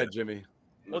 one Go thing. ahead, Jimmy.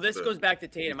 Well, this goes back to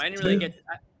Tatum. I didn't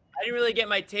really get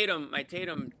my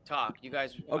Tatum talk. You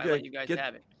guys, I Okay, let you guys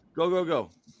have it. Go.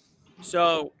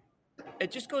 So it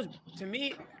just goes to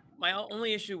me. My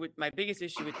biggest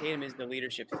issue with Tatum is the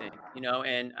leadership thing,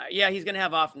 and yeah, he's going to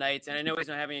have off nights, and I know he's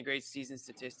not having a great season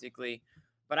statistically,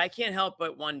 but I can't help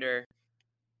but wonder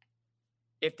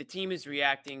if the team is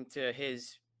reacting to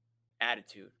his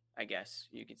attitude, I guess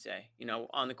you could say,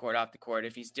 on the court, off the court,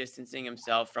 if he's distancing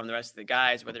himself from the rest of the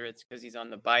guys, whether it's because he's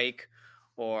on the bike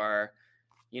or,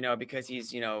 because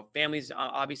he's, family's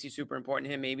obviously super important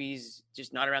to him. Maybe he's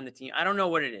just not around the team. I don't know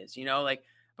what it is,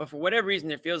 but for whatever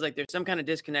reason, it feels like there's some kind of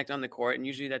disconnect on the court, and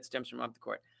usually that stems from off the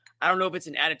court. I don't know if it's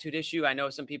an attitude issue. I know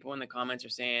some people in the comments are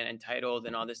saying entitled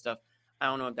and all this stuff. I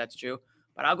don't know if that's true,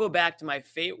 but I'll go back to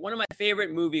one of my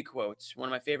favorite movie quotes, one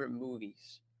of my favorite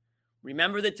movies.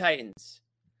 Remember the Titans.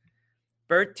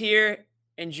 Bertier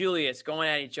and Julius going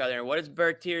at each other. And what does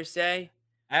Bertier say?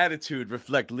 Attitude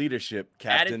reflect leadership,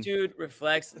 Captain. Attitude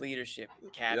reflects leadership,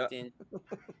 Captain.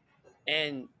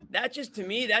 And that just, to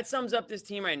me, that sums up this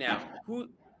team right now.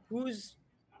 Who's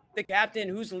the captain?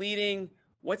 Who's leading?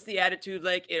 What's the attitude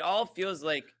like? It all feels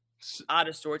like out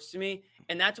of sorts to me.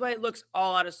 And that's why it looks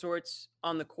all out of sorts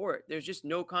on the court. There's just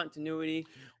no continuity.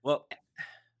 Well,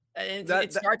 and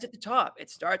it starts at the top. It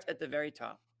starts at the very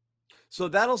top. So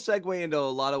that'll segue into a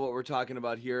lot of what we're talking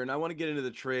about here. And I want to get into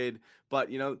the trade, but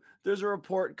there's a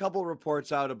couple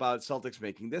reports out about Celtics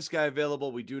making this guy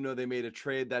available. We do know they made a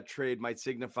trade. That trade might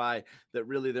signify that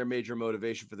really their major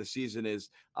motivation for the season is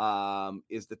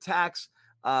the tax.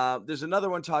 There's another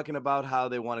one talking about how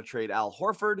they want to trade Al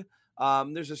Horford.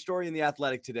 There's a story in The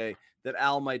Athletic today that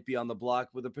Al might be on the block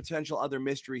with a potential other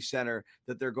mystery center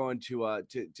that they're going to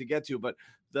get to. But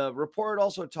the report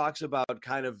also talks about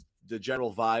kind of the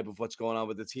general vibe of what's going on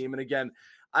with the team. And again,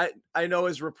 I know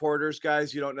as reporters,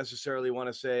 guys, you don't necessarily want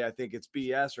to say, I think it's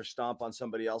BS or stomp on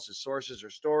somebody else's sources or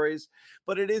stories,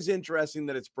 but it is interesting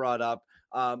that it's brought up.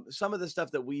 Some of the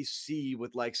stuff that we see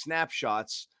with like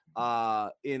snapshots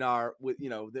that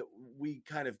we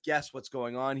kind of guess what's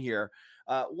going on here.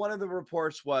 One of the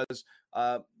reports was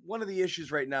one of the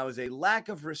issues right now is a lack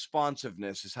of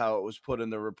responsiveness, is how it was put in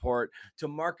the report, to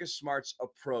Marcus Smart's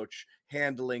approach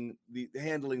handling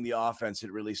the offense.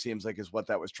 It really seems like is what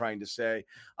that was trying to say.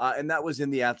 And that was in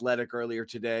The Athletic earlier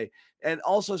today, and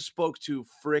also spoke to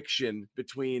friction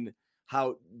between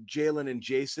how Jalen and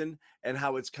Jason, and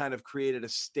how it's kind of created a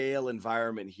stale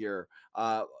environment here.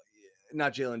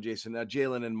 Not Jalen, Jason,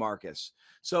 Jalen and Marcus.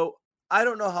 So I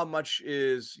don't know how much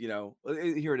is,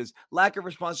 here it is. Lack of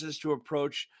responses to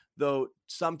approach, though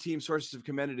some team sources have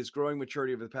commended his growing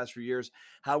maturity over the past few years.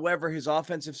 However, his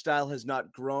offensive style has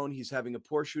not grown. He's having a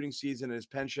poor shooting season, and his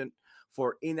penchant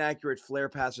for inaccurate flare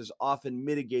passes often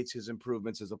mitigates his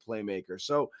improvements as a playmaker.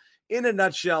 So in a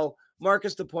nutshell,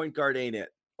 Marcus, the point guard, ain't it.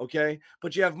 Okay.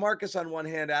 But you have Marcus on one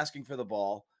hand asking for the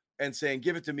ball and saying,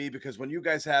 give it to me, because when you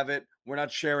guys have it, we're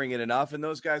not sharing it enough. And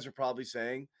those guys are probably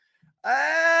saying,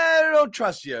 I don't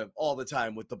trust you all the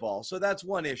time with the ball. So that's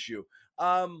one issue.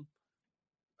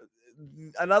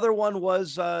 Another one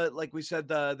was, like we said,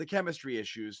 the chemistry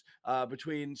issues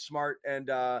between Smart and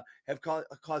have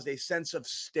caused a sense of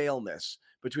staleness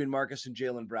between Marcus and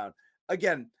Jaylen Brown.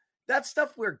 Again, that's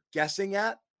stuff we're guessing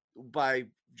at by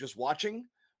just watching.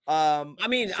 I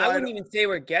wouldn't even say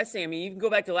we're guessing. I mean, you can go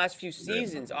back to the last few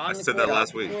seasons. I said that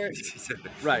last week.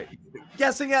 Right.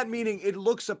 Guessing at meaning it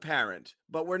looks apparent,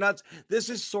 but we're not. This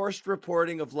is sourced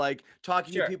reporting of like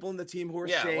talking to people in the team who are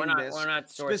saying we're this. Not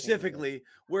specifically.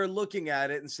 We're looking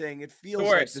at it and saying it feels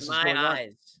like this is going on.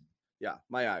 Eyes. Yeah,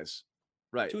 my eyes.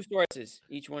 Right. Two sources.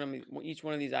 Each one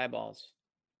of these eyeballs.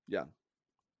 Yeah.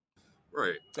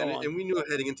 Right. And we knew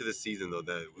heading into the season, though,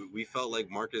 that we felt like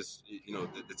Marcus,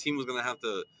 the team was going to have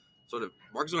to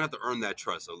Marcus was going to have to earn that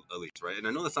trust at least, right? And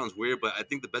I know that sounds weird, but I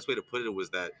think the best way to put it was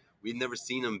that we'd never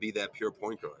seen him be that pure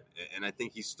point guard. And I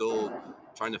think he's still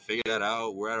trying to figure that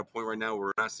out. We're at a point right now where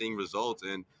we're not seeing results.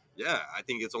 And yeah, I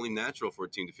think it's only natural for a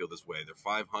team to feel this way. They're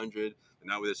 500. They're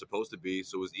not where they're supposed to be.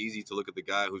 So it's easy to look at the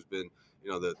guy who's been,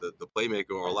 the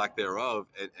playmaker or lack thereof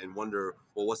and wonder,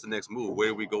 well, what's the next move? Where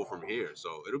do we go from here?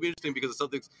 So it'll be interesting because the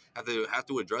Celtics have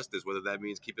to address this, whether that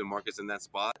means keeping Marcus in that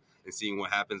spot and seeing what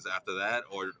happens after that,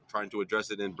 or trying to address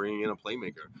it and bringing in a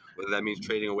playmaker, whether that means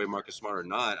trading away Marcus Smart or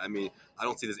not. I mean, I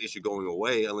don't see this issue going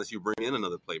away unless you bring in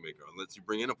another playmaker, unless you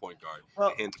bring in a point guard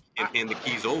and hand the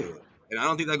keys over. And I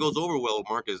don't think that goes over well with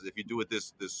Marcus if you do it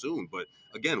this soon. But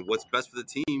again, what's best for the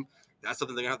team, that's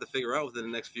something they're going to have to figure out within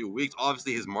the next few weeks.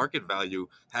 Obviously, his market value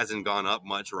hasn't gone up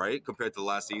much, right, compared to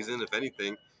last season. If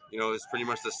anything, it's pretty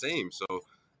much the same. So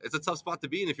it's a tough spot to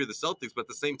be in if you're the Celtics. But at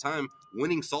the same time,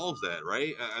 winning solves that,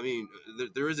 right? I mean,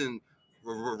 there isn't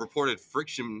reported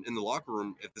friction in the locker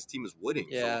room if this team is winning.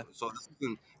 Yeah. So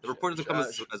the report doesn't come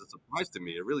as a surprise to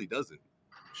me. It really doesn't.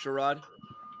 Sherrod?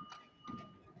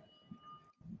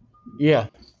 Yeah.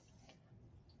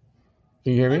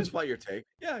 Can you hear me? I just want your take.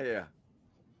 Yeah.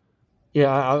 Yeah,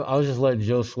 I was just letting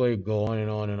Joe Sway go on and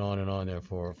on and on and on there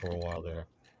for a while there.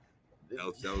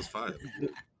 That was fine.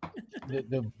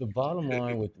 The bottom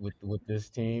line with this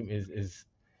team is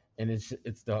and it's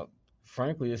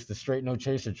the straight no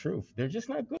chaser truth. They're just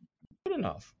not good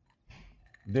enough.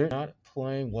 They're not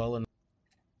playing well enough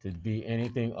to be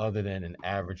anything other than an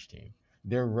average team.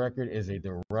 Their record is a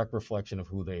direct reflection of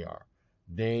who they are.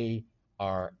 They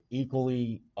are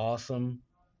equally awesome,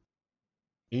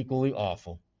 equally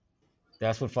awful.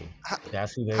 That's who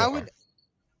they are.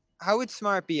 How would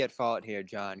Smart be at fault here,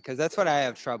 John? Because that's what I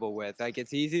have trouble with. Like,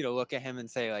 it's easy to look at him and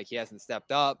say, like, he hasn't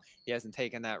stepped up. He hasn't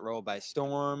taken that role by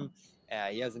storm.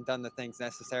 He hasn't done the things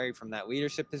necessary from that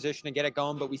leadership position to get it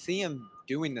going, but we see him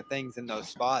doing the things in those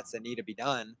spots that need to be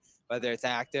done, whether it's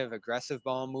active, aggressive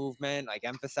ball movement, like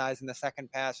emphasizing the second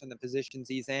pass in the positions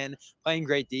he's in, playing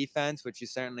great defense, which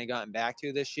he's certainly gotten back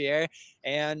to this year,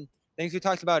 and things we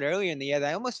talked about earlier in the year that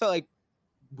I almost felt like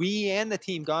we and the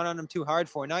team got on him too hard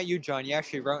for. Not you, John. You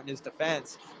actually wrote in his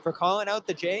defense for calling out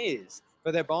the Jays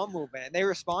for their ball movement, and they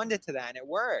responded to that, and it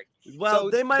worked. Well, So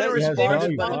they might have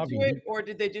responded, to it, or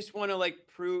did they just want to like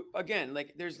prove again?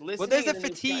 Like there's listening. Well, there's a and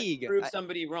then fatigue. Prove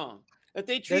somebody wrong. If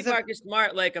they treat Marcus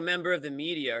Smart like a member of the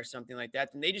media or something like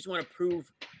that, then they just want to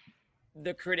prove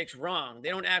the critics wrong. They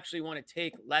don't actually want to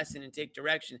take lesson and take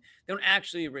direction. They don't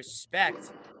actually respect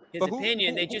his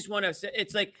opinion. They just want to.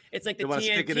 It's like the TNT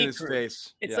stick it in his crew.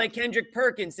 face. It's like Kendrick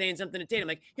Perkins saying something to Tatum.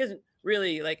 Like he doesn't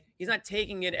really like. He's not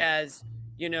taking it as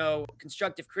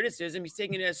constructive criticism. He's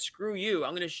taking it as screw you.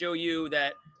 I'm going to show you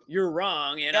that you're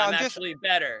wrong and I'm actually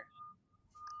better.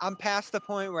 I'm past the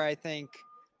point where I think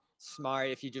Smart,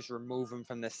 if you just remove him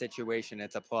from this situation,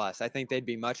 it's a plus. I think they'd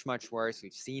be much, much worse.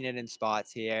 We've seen it in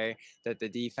spots here that the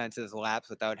defense has lapsed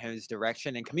without his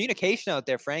direction and communication out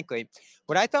there, frankly.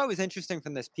 What I thought was interesting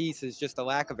from this piece is just the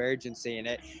lack of urgency in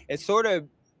it. It sort of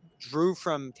drew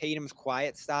from Tatum's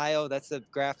quiet style. That's the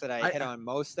graph that I hit on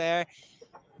most there.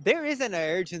 There isn't an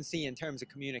urgency in terms of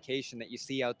communication that you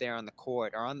see out there on the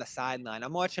court or on the sideline.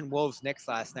 I'm watching Wolves-Knicks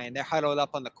last night, and they're huddled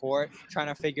up on the court trying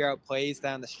to figure out plays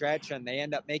down the stretch, and they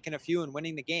end up making a few and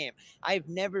winning the game. I've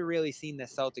never really seen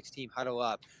this Celtics team huddle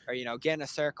up or, get in a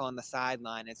circle on the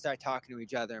sideline and start talking to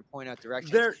each other and point out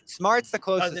directions. Smart's the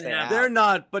closest they have. They're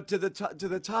not, but to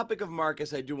the topic of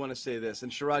Marcus, I do want to say this.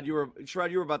 And Sherrod, you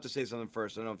were about to say something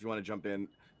first. I don't know if you want to jump in,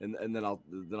 and then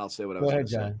I'll say what I was going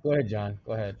to say. Go ahead, John.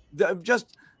 Go ahead.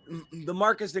 Just the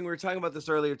Marcus thing, we were talking about this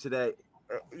earlier today.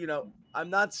 I'm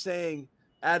not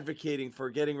advocating for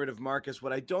getting rid of Marcus.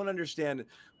 What I don't understand,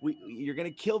 you're going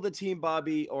to kill the team,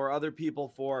 Bobby, or other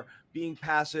people for being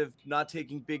passive, not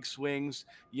taking big swings,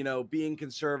 being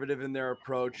conservative in their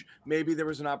approach. Maybe there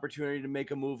was an opportunity to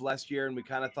make a move last year, and we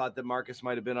kind of thought that Marcus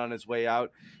might have been on his way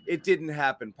out. It didn't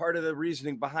happen. Part of the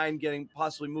reasoning behind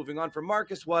possibly moving on from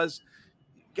Marcus was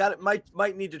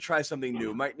might need to try something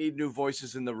new, might need new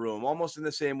voices in the room, almost in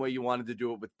the same way you wanted to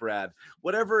do it with Brad.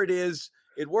 Whatever it is,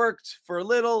 it worked for a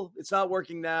little. It's not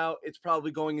working now. It's probably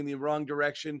going in the wrong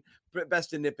direction.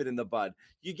 Best to nip it in the bud.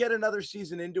 You get another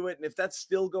season into it, and if that's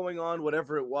still going on,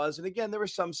 whatever it was, and again, there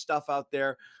was some stuff out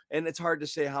there, and it's hard to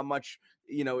say how much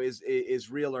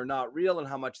is real or not real, and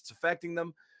how much it's affecting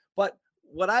them. But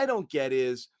what I don't get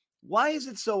is, why is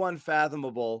it so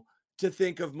unfathomable to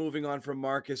think of moving on from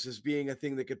Marcus as being a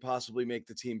thing that could possibly make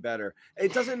the team better?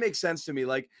 It doesn't make sense to me.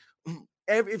 Like,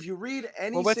 if you read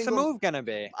any what's the move going to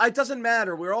be? It doesn't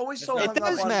matter. We're always so hung up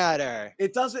on... It does matter.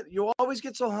 It doesn't. You always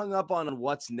get so hung up on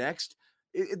what's next.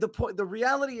 The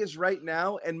reality is right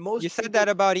now, and most... You said that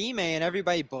about Ime, and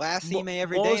everybody blasts Ime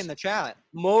every day in the chat.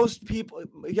 Most people...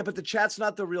 Yeah, but the chat's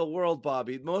not the real world,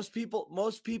 Bobby. Most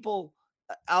people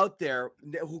out there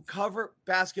who cover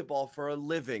basketball for a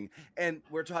living, and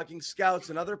we're talking scouts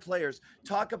and other players,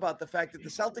 talk about the fact that the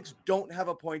Celtics don't have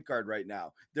a point guard right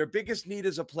now. Their biggest need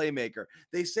is a playmaker.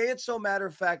 They say it so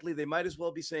matter-of-factly, they might as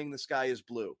well be saying the sky is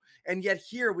blue. And yet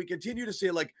here we continue to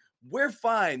say, like, we're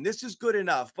fine, this is good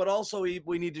enough, but also we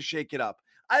need to shake it up.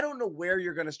 I don't know where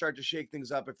you're going to start to shake things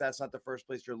up if that's not the first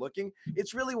place you're looking.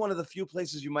 It's really one of the few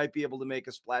places you might be able to make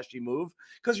a splashy move,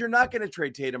 because you're not going to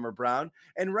trade Tatum or Brown.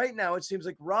 And right now it seems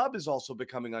like Rob is also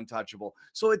becoming untouchable.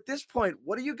 So at this point,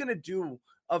 what are you going to do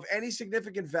of any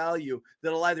significant value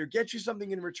that'll either get you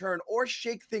something in return or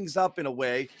shake things up in a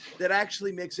way that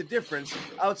actually makes a difference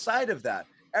outside of that?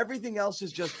 Everything else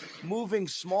is just moving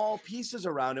small pieces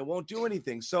around. It won't do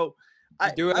anything. So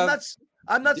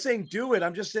I'm not saying do it.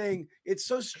 I'm just saying it's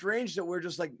so strange that we're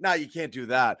just like, nah, you can't do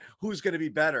that. Who's going to be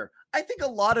better? I think a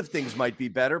lot of things might be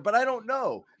better, but I don't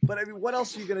know. But I mean, what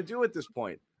else are you going to do at this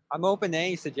point? I'm open to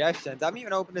any suggestions. I'm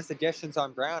even open to suggestions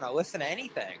on Brown. I'll listen to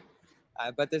anything.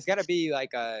 But there's got to be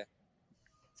like a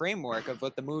framework of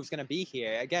what the move's going to be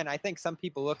here. Again, I think some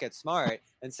people look at Smart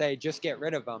and say, just get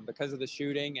rid of him because of the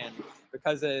shooting and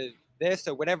because of this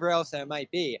or whatever else that it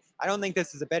might be. I don't think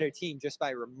this is a better team just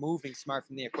by removing Smart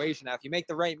from the equation. Now, if you make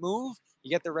the right move, you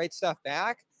get the right stuff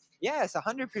back. Yes,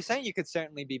 100% you could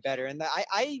certainly be better. And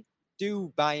I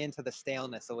do buy into the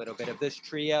staleness a little bit of this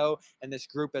trio and this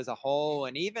group as a whole,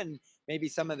 and even maybe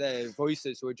some of the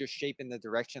voices who are just shaping the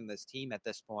direction of this team at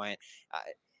this point.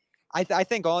 I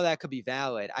think all that could be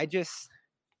valid.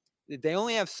 they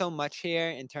only have so much here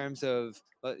in terms of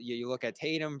you look at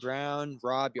Tatum, Brown,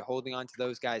 Rob, you're holding on to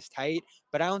those guys tight,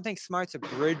 but I don't think Smart's a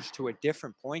bridge to a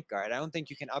different point guard. I don't think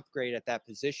you can upgrade at that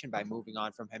position by moving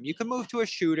on from him. You can move to a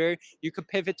shooter, you could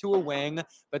pivot to a wing,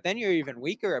 but then you're even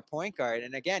weaker at point guard.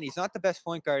 And again, he's not the best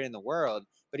point guard in the world,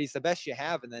 but he's the best you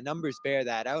have, and the numbers bear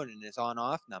that out in his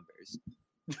on-off numbers.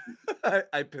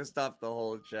 I pissed off the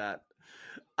whole chat.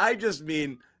 I just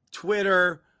mean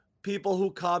Twitter, people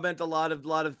who comment a lot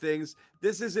of things.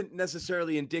 This isn't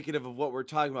necessarily indicative of what we're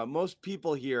talking about. Most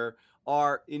people here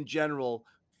are, in general,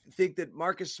 think that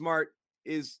Marcus Smart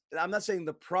is, I'm not saying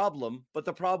the problem, but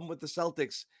the problem with the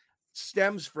Celtics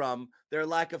stems from their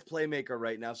lack of playmaker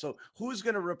right now. So who's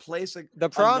going to replace the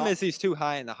problem is he's too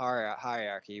high in the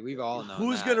hierarchy. We've all known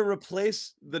who's going to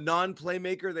replace the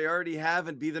non-playmaker they already have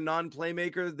and be the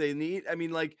non-playmaker they need. I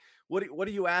mean, like, what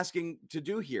are you asking to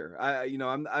do here?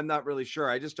 I'm not really sure.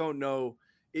 I just don't know,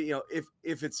 if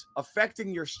it's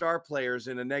affecting your star players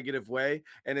in a negative way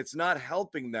and it's not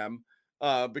helping them,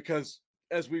 because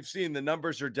as we've seen, the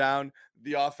numbers are down,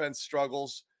 the offense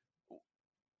struggles.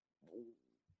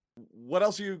 What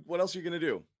else are you going to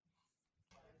do?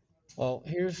 Well,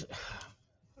 here's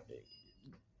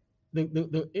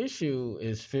the issue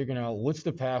is figuring out what's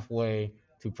the pathway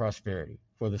to prosperity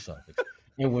for the Celtics.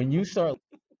 And when you start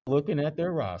looking at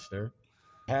their roster,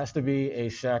 it has to be a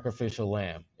sacrificial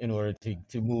lamb in order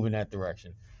to move in that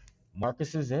direction.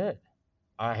 Marcus is it.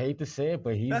 I hate to say it,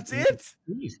 but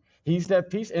he's that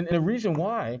piece. And the reason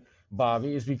why,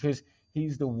 Bobby, is because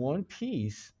he's the one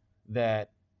piece that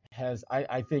has,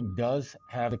 I think, does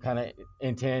have the kind of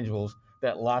intangibles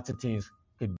that lots of teams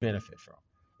could benefit from.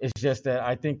 It's just that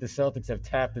I think the Celtics have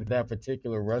tapped into that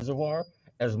particular reservoir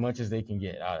as much as they can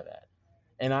get out of that.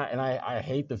 And I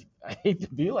hate to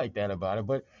be like that about it,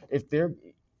 but if they're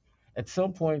at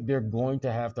some point they're going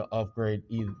to have to upgrade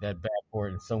either that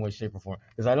backcourt in some way, shape, or form.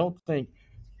 Because I don't think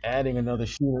adding another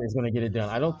shooter is going to get it done.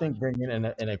 I don't think bringing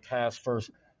in a pass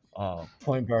first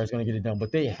point guard is going to get it done.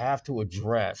 But they have to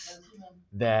address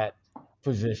that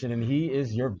position, and he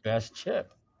is your best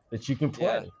chip that you can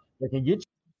play that can get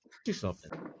you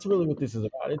something. That's really what this is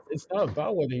about. It's not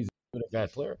about whether he's a good or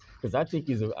bad player, because I think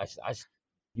he's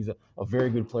a very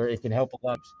good player. It can help a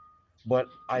lot. But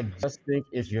I just think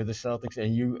if you're the Celtics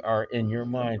and you are in your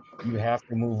mind, you have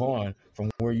to move on from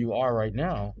where you are right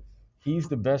now. He's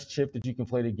the best chip that you can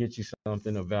play to get you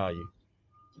something of value.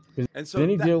 And so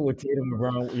any deal with Tatum and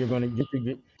Brown,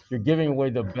 you're giving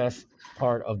away the best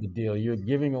part of the deal. You're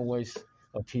giving away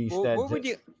a piece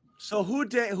So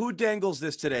who dangles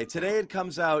this today? Today it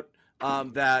comes out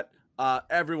that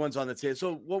everyone's on the table.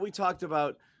 So what we talked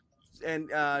about. And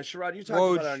Sherrod, you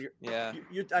talked about it on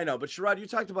your I know, but Sherrod, you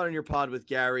talked about it on your pod with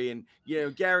Gary, and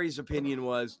Gary's opinion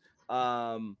was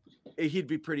he'd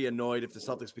be pretty annoyed if the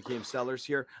Celtics became sellers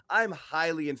here. I'm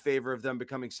highly in favor of them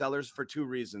becoming sellers for two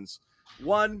reasons.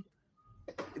 One,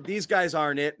 these guys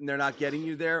aren't it, and they're not getting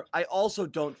you there. I also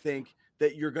don't think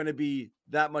that you're going to be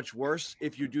that much worse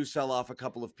if you do sell off a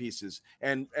couple of pieces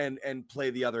and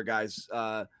play the other guys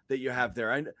that you have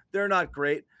there. And they're not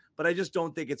great, but I just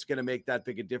don't think it's going to make that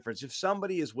big a difference. If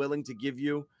somebody is willing to give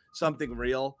you something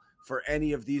real for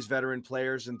any of these veteran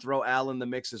players and throw Al in the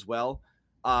mix as well,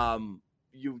 I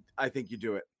think you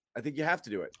do it. I think you have to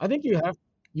do it. I think you have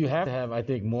to have, I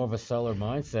think, more of a seller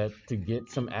mindset to get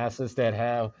some assets that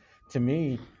have, to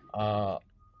me,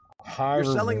 higher.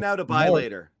 You're selling now to buy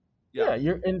later. Yeah,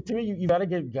 and to me, you got to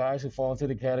get guys who fall into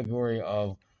the category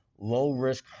of low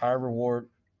risk, high reward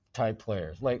type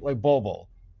players, like Bobo.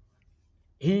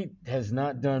 He has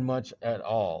not done much at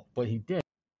all, but he did.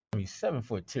 He's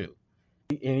 7'2",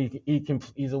 and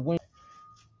he's a wing.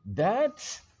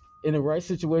 That, in the right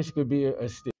situation, could be a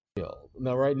steal.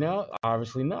 Now, right now,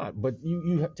 obviously not. But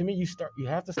you have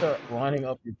to start lining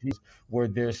up your pieces where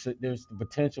there's the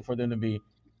potential for them to be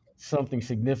something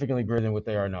significantly greater than what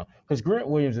they are now. Because Grant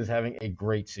Williams is having a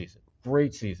great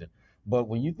season. But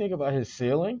when you think about his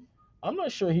ceiling, I'm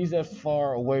not sure he's that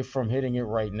far away from hitting it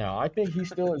right now. I think he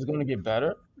still is going to get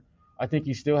better. I think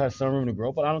he still has some room to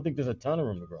grow, but I don't think there's a ton of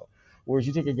room to grow. Whereas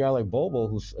you take a guy like Bobo,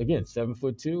 who's, again,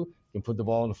 7'2", can put the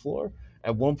ball on the floor.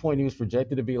 At one point, he was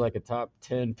projected to be like a top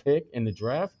 10 pick in the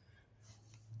draft.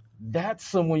 That's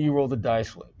someone you roll the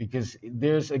dice with, because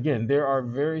there are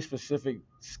very specific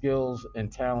skills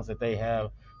and talents that they have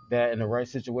that in the right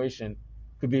situation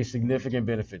could be a significant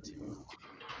benefit to you.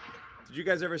 Did you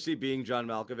guys ever see Being John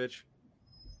Malkovich?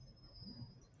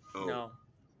 Oh.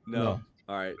 No.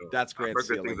 All right, that's great.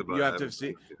 You have to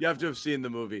have seen the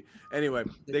movie. Anyway,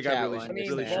 they got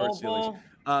really short ceilings.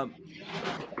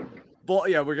 Bull,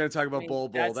 yeah, we're gonna talk about Bull.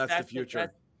 That's the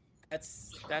future.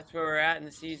 That's where we're at in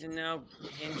the season now,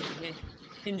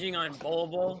 hinging on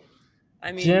Bol.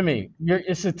 I mean, Jimmy,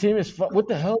 it's a team. What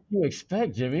the hell do you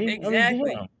expect, Jimmy?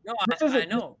 exactly. I mean, No, damn. I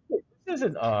know. This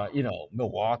isn't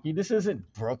Milwaukee. This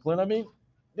isn't Brooklyn. I mean,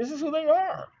 this is who they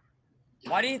are.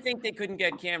 Why do you think they couldn't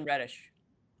get Cam Reddish?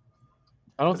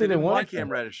 I don't think they want Cam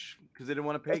Reddish because they didn't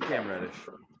want to pay Cam Reddish.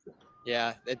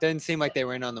 Yeah, it didn't seem like they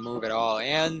were in on the move at all.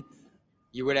 And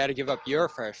you would have to give up your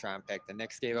first-round pick. The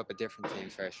Knicks gave up a different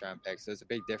team's first-round pick, so there's a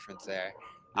big difference there.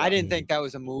 I didn't think that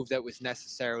was a move that was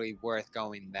necessarily worth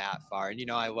going that far. And,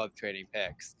 I love trading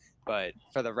picks, but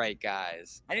for the right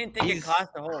guys. I didn't think it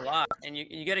cost a whole lot. And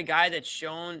you get a guy that's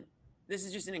shown – this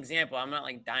is just an example. I'm not,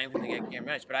 dying for them to get Cam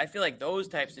Reddish, but I feel like those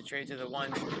types of trades are the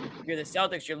ones if you're the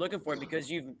Celtics you're looking for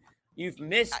because you've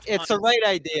missed – It's the right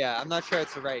idea. I'm not sure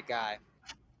it's the right guy.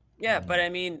 Yeah, but, I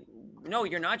mean, no,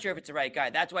 you're not sure if it's the right guy.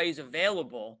 That's why he's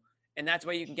available, and that's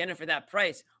why you can get him for that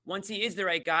price. Once he is the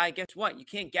right guy, guess what? You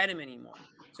can't get him anymore.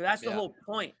 So that's the whole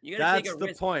point. You got to take a risk.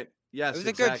 That's the point. Yes, it was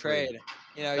a good trade.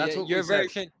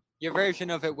 Your version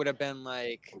of it would have been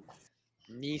like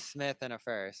Neesmith and a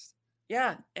first.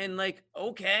 Yeah, and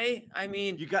okay. I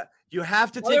mean, you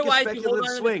have to take a speculative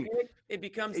swing. It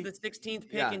becomes the 16th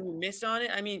pick, and you miss on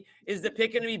it. I mean, is the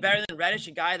pick going to be better than Reddish,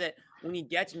 a guy that when he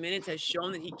gets minutes has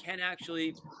shown that he can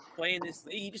actually play in this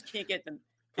league? He just can't get them.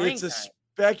 It's a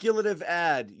speculative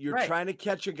ad. You're trying to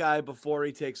catch a guy before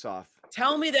he takes off.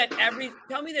 Tell me that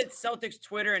Celtics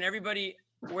Twitter and everybody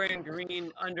wearing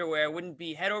green underwear wouldn't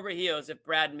be head over heels if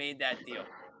Brad made that deal.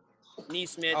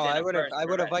 Neesmith. Oh, I would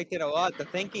have liked it a lot. The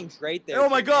thinking's great there. Oh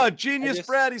my God, genius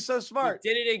Brad! He's so smart.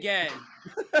 He did it again.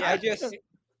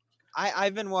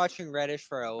 I've been watching Reddish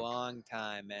for a long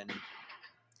time, and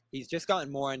he's just gotten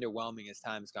more underwhelming as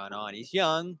time's gone on. He's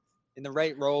young. In the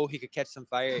right role, he could catch some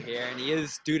fire here, and he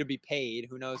is due to be paid.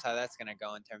 Who knows how that's going to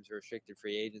go in terms of restricted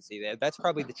free agency there. That's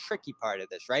probably the tricky part of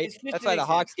this, right? That's why the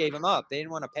Hawks gave him up. They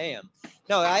didn't want to pay him.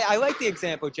 No, I like the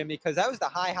example, Jimmy, because that was the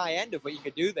high end of what you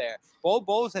could do there.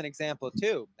 Bol's an example,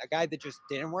 too. A guy that just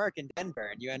didn't work in Denver,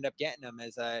 and you end up getting him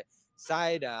as a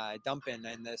side dumping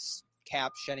in this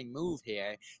cap-shedding move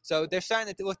here. So they're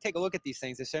starting to take a look at these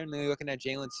things. They're certainly looking at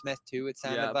Jalen Smith, too, it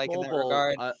sounded like, in that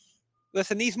regard.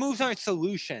 Listen, these moves aren't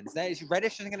solutions.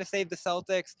 Reddish isn't going to save the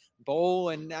Celtics. Bol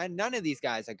and none of these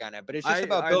guys are going to. But it's just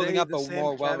about building up a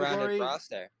more well-rounded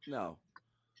roster. No,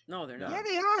 they're not. Yeah,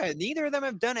 they are. Neither of them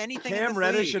have done anything. Cam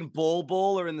Reddish and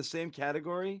Bol are in the same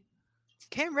category.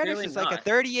 Cam Reddish is like a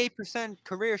 38%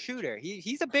 career shooter.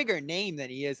 He's a bigger name than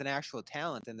he is an actual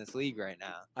talent in this league right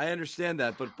now. I understand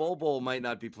that, but Bol might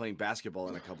not be playing basketball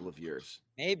in a couple of years.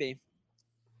 Maybe.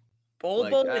 Bol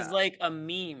is like a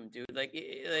meme, dude.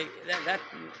 He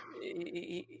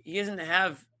doesn't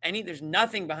have any. There's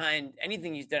nothing behind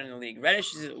anything he's done in the league.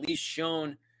 Reddish is at least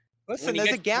shown. Listen,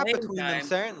 there's a gap between them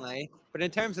certainly, but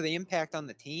in terms of the impact on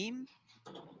the team,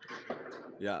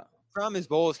 From his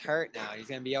Bol's hurt now. He's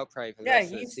going to be out probably for the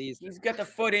rest of the season. He's got the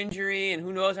foot injury, and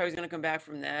who knows how he's going to come back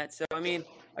from that. So I mean,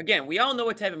 again, we all know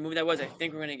what type of move that was. I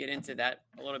think we're going to get into that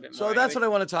a little bit more. So that's what I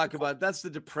want to talk about. That's the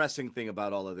depressing thing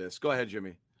about all of this. Go ahead,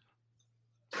 Jimmy.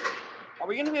 Are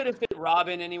we going to be able to fit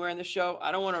Robin anywhere in the show?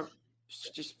 I don't want to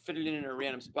just fit it in a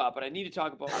random spot, but I need to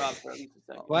talk about Rob for at least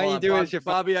a second. Why you do is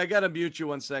Bobby, I got to mute you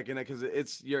 1 second because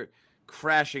it's your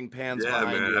crashing pans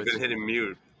behind you. I've been hitting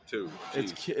mute too.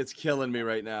 It's killing me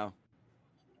right now.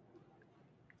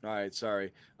 All right,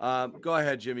 sorry. Go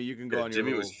ahead, Jimmy. You can go on your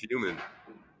Jimmy was fuming.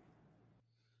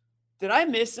 Did I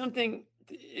miss something?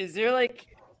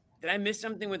 Did I miss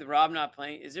something with Rob not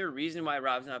playing? Is there a reason why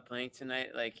Rob's not playing tonight?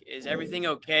 Is everything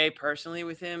okay personally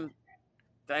with him?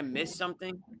 Did I miss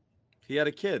something? He had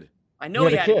a kid. I know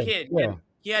he had a kid. Yeah.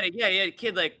 He had a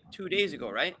kid 2 days ago,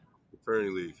 right?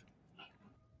 Paternity leave.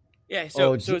 Yeah.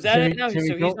 So is that Jimmy, it now? Jimmy,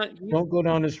 So he's not. Don't go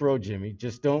down this road, Jimmy.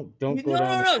 Just don't go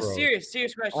down this road.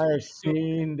 Serious question. I have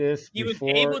seen this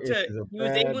before. He was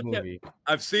able to. Movie.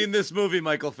 I've seen this movie,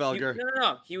 Michael Felger.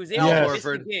 No. He was able to miss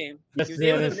the game.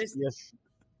 Yes.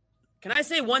 Can I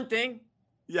say one thing?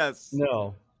 Yes.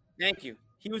 No. Thank you.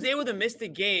 He was able to miss the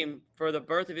game for the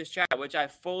birth of his child, which I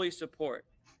fully support.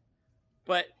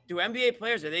 But do NBA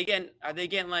players are they getting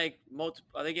a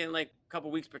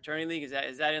couple weeks paternity leave? Is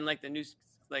that in the new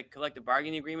collective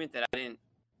bargaining agreement that I didn't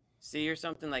see or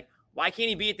something? Why can't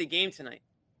he be at the game tonight?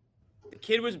 The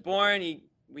kid was born.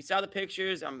 We saw the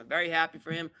pictures. I'm very happy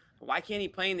for him. But why can't he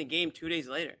play in the game 2 days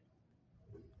later?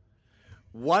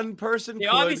 One person. They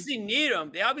obviously need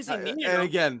him. And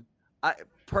again, I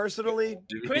personally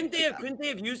couldn't they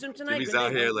have used him tonight? Jimmy's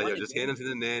out here just hand him to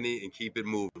the nanny and keep it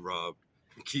moving, Rob.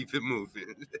 Keep it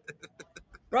moving.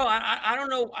 Bro, I don't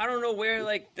know where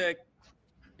the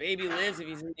baby lives, if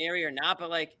he's in the area or not, but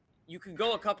you could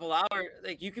go a couple hours.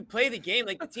 Like, you could play the game.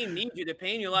 Like, the team needs you. They're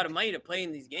paying you a lot of money to play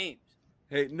in these games.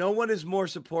 Hey, no one is more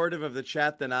supportive of the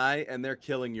chat than I, and they're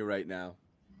killing you right now.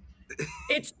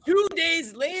 It's 2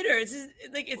 days later. It's just,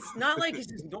 like, it's not like it's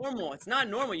just normal. It's not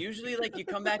normal. Usually, like, you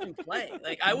come back and play.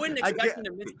 Like, I wouldn't expect him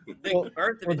to miss the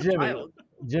birth of his child.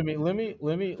 Jimmy, let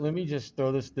me just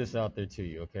throw this out there to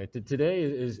you, okay? Today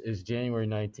is January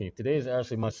 19th. Today is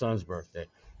actually my son's birthday,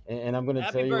 and I'm going to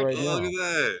tell you right now. Look at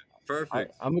that.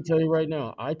 Perfect. I'm going to tell you right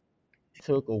now. I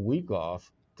took a week off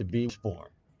to be born,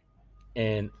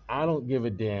 and I don't give a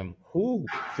damn who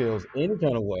feels any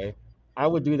kind of way. I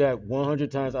would do that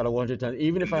 100 times out of 100 times,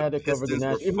 even if I had to cover the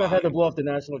national, even if I had to blow off the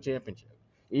national championship,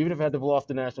 even if I had to blow off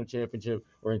the national championship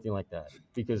or anything like that,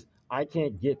 because I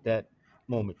can't get that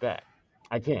moment back.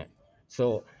 I can't.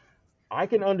 So I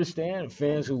can understand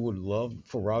fans who would love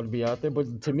for Rob to be out there,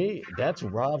 but to me, that's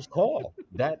Rob's call.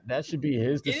 That should be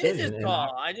his decision. It is his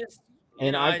call. I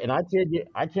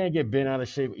can't get bent out of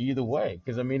shape either way,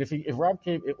 because I mean, if Rob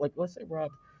came, like, let's say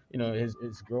Rob, you know, his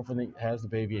girlfriend has the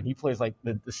baby and he plays like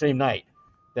the same night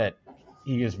that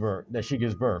she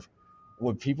gives birth,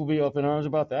 would people be up in arms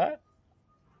about that?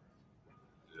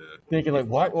 Yeah. Thinking like,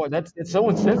 why it's so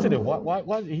insensitive.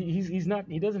 Why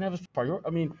he doesn't have his priority. I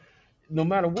mean, no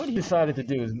matter what he decided to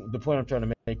do, is the point I'm trying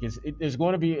to make is there's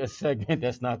going to be a segment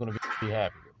that's not going to be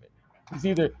happy with it. He's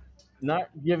either not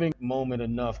giving Moment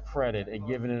enough credit and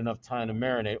giving it enough time to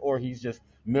marinate, or he's just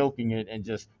milking it and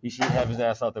just he should have his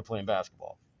ass out there playing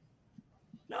basketball.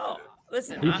 No,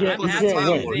 listen. He can't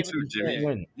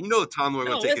win. You know Tom Lloyd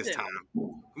will take his time.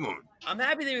 Come on. I'm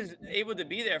happy that he was able to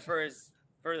be there for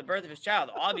the birth of his child.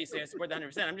 Obviously, I support that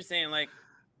 100%. I'm just saying, like,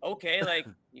 okay, like,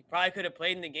 you probably could have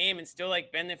played in the game and still,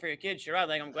 like, been there for your kid. Sure,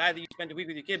 like, I'm glad that you spent a week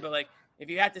with your kid, but, like, if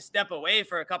you had to step away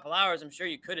for a couple hours, I'm sure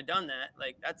you could have done that.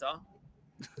 Like, that's all.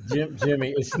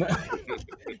 Jimmy, it's not.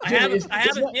 I have a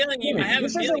feeling you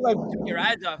took your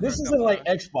eyes off. This isn't like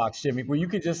Xbox, Jimmy, where you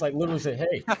could just like literally say,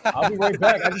 "Hey, I'll be right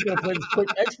back. I'm just gonna play this quick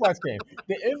Xbox game."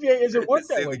 The NBA isn't work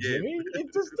that way, Jimmy.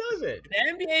 It just doesn't.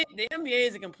 The NBA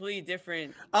is a completely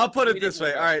different. I'll put it this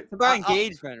way. All right, it's about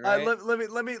engagement, right?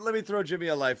 Let me throw Jimmy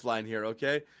a lifeline here,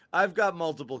 okay? I've got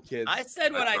multiple kids. I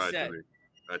said what I said.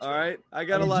 All right, I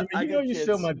got a lot. Jimmy, you know you're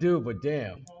still my dude, but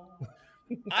damn.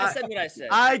 I said what I said.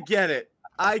 I get it.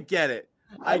 I get it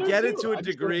to a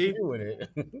degree.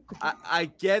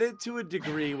 I get it to a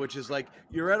degree, which is like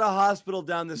you're at a hospital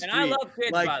down the street. And I love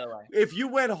kids, like, by the way. If you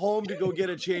went home to go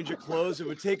get a change of clothes, it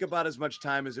would take about as much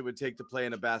time as it would take to play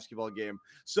in a basketball game.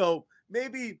 So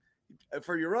maybe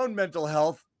for your own mental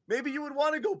health, maybe you would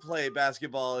want to go play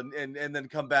basketball and then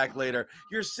come back later.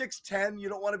 You're 6'10". You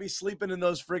don't want to be sleeping in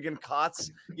those friggin' cots,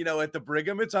 you know, at the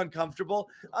Brigham. It's uncomfortable.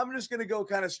 I'm just going to go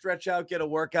kind of stretch out, get a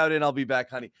workout in. I'll be back,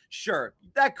 honey. Sure,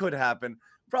 that could happen.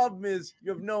 Problem is you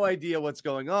have no idea what's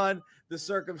going on, the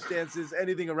circumstances,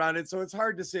 anything around it. So it's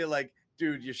hard to say like,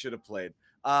 dude, you should have played.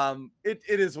 It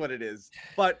is what it is.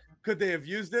 But could they have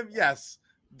used him? Yes.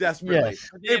 Desperately.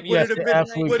 Yes.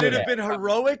 Would it have been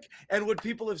heroic? And would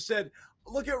people have said,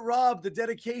 look at Rob, the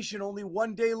dedication, only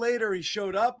one day later he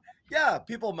showed up? Yeah,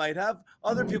 people might have.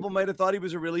 Other people might have thought he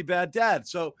was a really bad dad.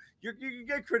 So you can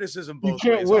get criticism both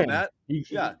ways on that. He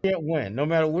can't win. No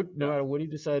matter what he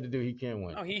decided to do, he can't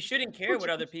win. No, he shouldn't care what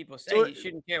other people say. He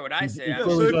shouldn't care what I say.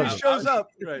 So if he shows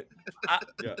up, right.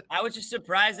 I was just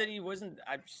surprised that he wasn't.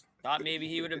 I just thought maybe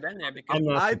he would have been there because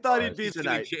I thought he'd be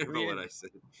tonight.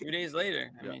 2 days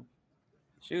later. I mean,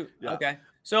 shoot. Yeah. Okay.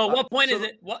 So what point is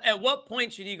it? At what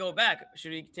point should he go back?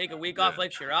 Should he take a week off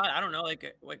like Sherrod? I don't know.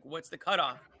 Like what's the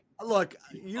cutoff? Look,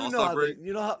 you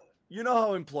know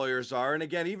how employers are. And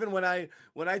again, even when I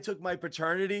took my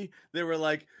paternity, they were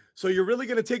like, "So you're really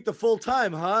going to take the full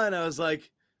time, huh?" And I was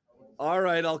like, "All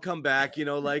right, I'll come back." You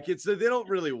know, like they don't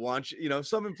really want you. You know,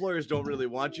 some employers don't really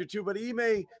want you to. But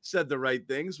Ime said the right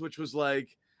things, which was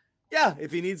like, "Yeah,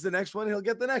 if he needs the next one, he'll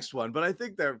get the next one." But I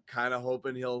think they're kind of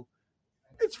hoping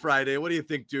It's Friday. What do you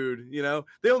think, dude? You know,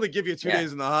 they only give you 2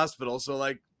 days in the hospital, so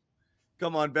like,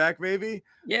 come on back, maybe.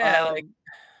 Yeah,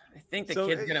 I think the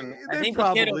kid's gonna. I think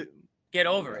the kid will get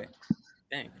over it.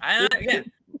 I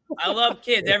love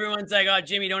kids. Everyone's like, "Oh,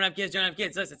 Jimmy, don't have kids, don't have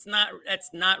kids." Listen,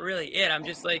 that's not really it. I'm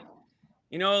just like,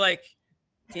 you know, like,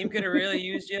 team could have really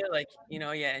used you. Like, you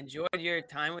know, enjoyed your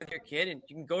time with your kid, and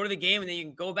you can go to the game, and then you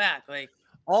can go back. Like,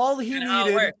 all he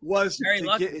needed was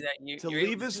to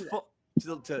leave his phone.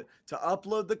 To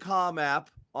upload the Calm app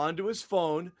onto his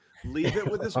phone, leave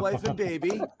it with his wife and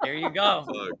baby. There you go.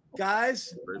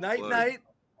 Guys, night.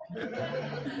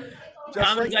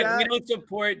 Just like that. We don't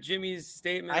support Jimmy's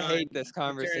statement. I hate this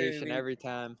conversation every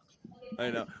time. I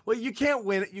know. Well, you can't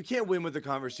win. You can't win with the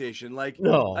conversation. Like,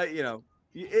 no. You know,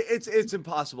 It's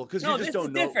impossible because you just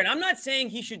don't know. Different. I'm not saying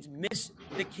he should miss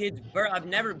the kid's birth. I've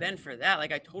never been for that.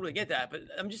 Like, I totally get that. But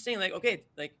I'm just saying, like, okay,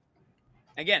 like,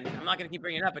 again, I'm not going to keep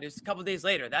bringing it up, but it's a couple days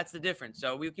later. That's the difference.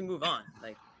 So we can move on.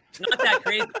 Like, it's not that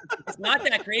crazy. It's not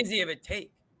that crazy of a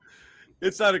take.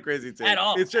 It's not a crazy take At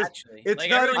all. It's just, actually. it's like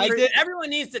not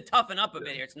everyone needs to toughen up a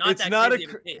bit here. It's not that crazy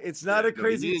of a take. It's not a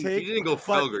crazy take. You didn't go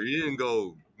Felger. You didn't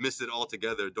go miss it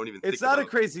altogether. Don't even think it's not about a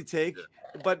crazy take,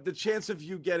 but the chance of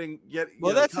you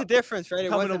well, that's the difference, right? It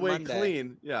coming wasn't away Monday.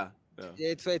 Clean. Yeah.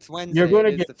 It's Wednesday. You're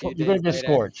going to get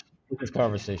scorched with this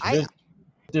conversation.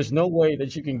 There's no way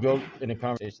that you can go in a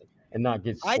conversation and not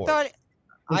get scorched.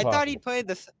 I thought he played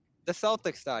the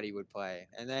Celtics thought he would play,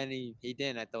 and then he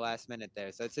didn't at the last minute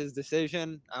there. So it's his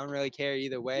decision. I don't really care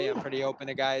either way. I'm pretty open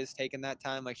to guys taking that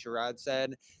time, like Sherrod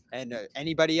said, and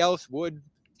anybody else would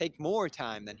take more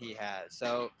time than he has.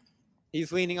 So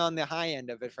he's leaning on the high end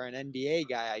of it for an NBA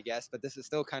guy, I guess, but this is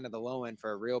still kind of the low end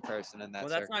for a real person in that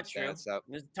circumstance. Well, that's not true. So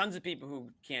there's tons of people who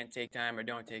can't take time or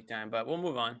don't take time, but we'll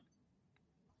move on.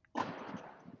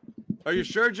 Are you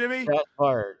sure, Jimmy? That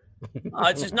part.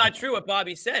 It's just not true what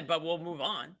Bobby said, but we'll move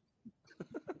on.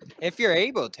 If you're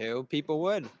able to, people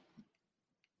would.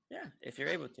 Yeah, if you're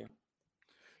able to.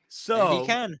 So and he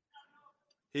can.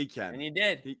 He can. And he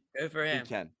did. Good for him. He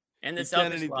can. And the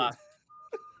Celtics lost.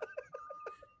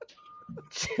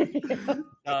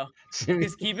 So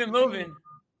just keep it moving.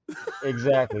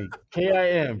 Exactly.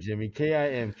 KIM, Jimmy.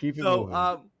 KIM. Keep it moving.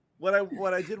 So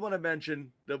what I did want to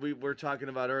mention that we were talking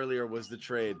about earlier was the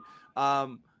trade.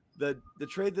 The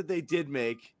trade that they did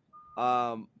make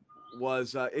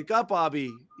was it got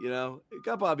Bobby, it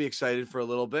got Bobby excited for a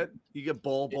little bit. You get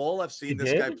Bol. I've seen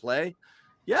this guy play.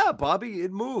 Yeah, Bobby,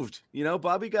 it moved.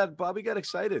 Bobby got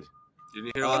excited. Didn't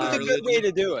you hear it was a good way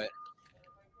to do it.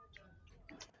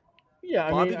 Yeah,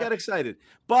 Bobby got excited,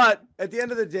 but at the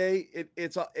end of the day,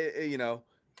 it's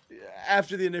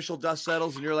after the initial dust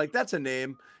settles, and you're like, that's a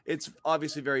name. It's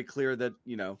obviously very clear that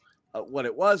what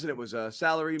it was, and it was a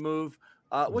salary move,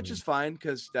 which is fine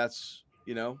because that's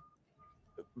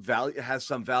value has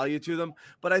some value to them.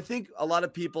 But I think a lot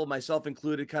of people, myself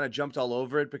included, kind of jumped all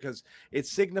over it because it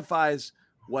signifies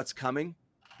what's coming,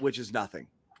 which is nothing.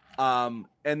 And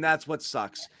that's what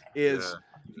sucks is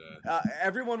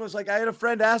everyone was like, I had a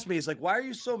friend ask me, he's like, why are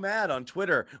you so mad on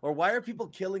Twitter? Or why are people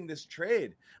killing this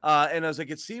trade? And I was like,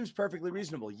 it seems perfectly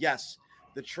reasonable. Yes,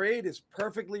 the trade is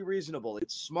perfectly reasonable.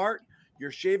 It's smart.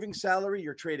 You're shaving salary.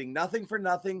 You're trading nothing for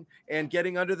nothing and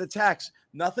getting under the tax.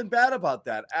 Nothing bad about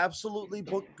that. Absolutely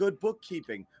good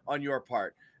bookkeeping on your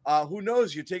part. Who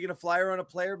knows? You're taking a flyer on a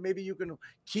player. Maybe you can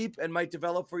keep and might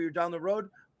develop for you down the road.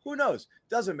 Who knows?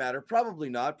 Doesn't matter. Probably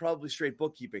not. Probably straight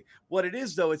bookkeeping. What it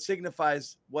is, though, it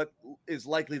signifies what is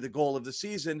likely the goal of the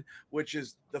season, which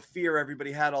is the fear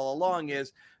everybody had all along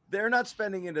is they're not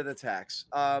spending into the tax.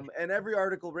 And every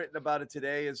article written about it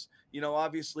today is,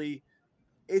 obviously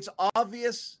it's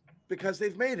obvious because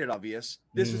they've made it obvious.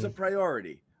 This is a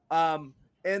priority.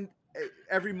 And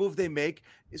every move they make.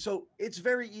 So it's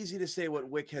very easy to say what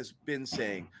Wick has been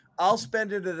saying. I'll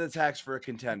spend into the tax for a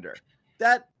contender.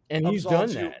 And he's done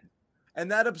that.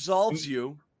 And that absolves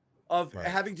you of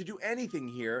having to do anything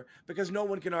here because no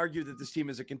one can argue that this team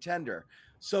is a contender.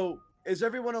 So is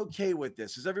everyone okay with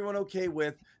this? Is everyone okay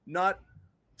with not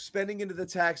spending into the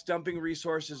tax, dumping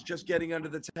resources, just getting under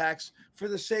the tax for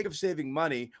the sake of saving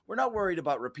money? We're not worried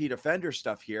about repeat offender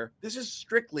stuff here. This is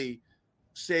strictly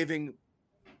saving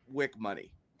Wick money.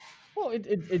 Well,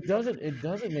 it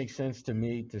doesn't make sense to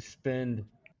me to spend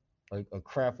like a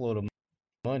crap load of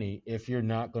money if you're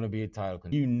not going to be a title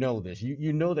contender. You know this.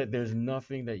 You know that there's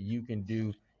nothing that you can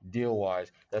do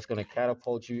deal-wise that's going to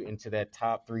catapult you into that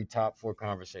top 3, top 4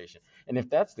 conversation. And if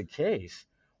that's the case,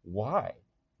 why?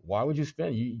 Why would you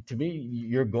spend? To me,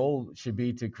 your goal should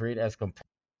be to create as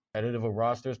competitive a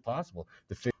roster as possible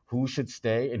to figure who should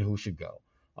stay and who should go.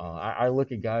 I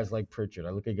look at guys like Pritchard. I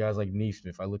look at guys like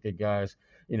Neesmith. I look at guys,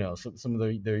 some of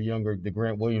the younger, the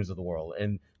Grant Williams of the world.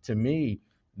 And to me,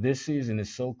 this season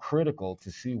is so critical to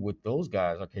see what those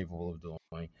guys are capable of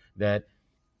doing that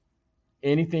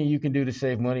anything you can do to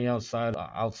save money outside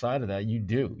of that, you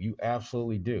do. You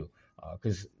absolutely do.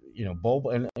 Because, Bobo,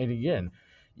 and again,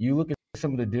 you look at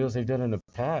some of the deals they've done in the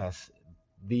past,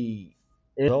 the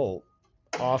result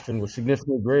often was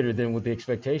significantly greater than with the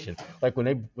expectation. Like when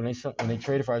they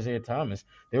traded for Isaiah Thomas,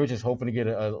 they were just hoping to get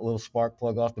a little spark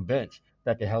plug off the bench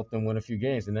that could help them win a few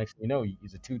games. The next thing you know,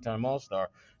 he's a 2-time All-Star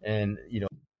and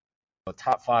a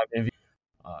top 5 MVP.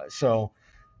 So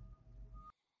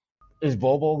is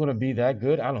Bobo going to be that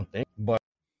good? I don't think. But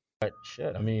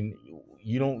shit, I mean,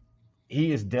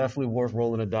 he is definitely worth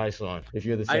rolling the dice on if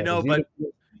you're the Celtics. I know, but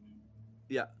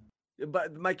yeah.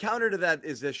 But my counter to that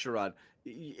is this, Sherrod.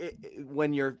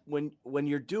 When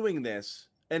you're doing this,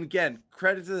 and again,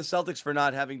 credit to the Celtics for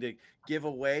not having to give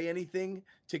away anything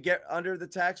to get under the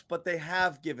tax, but they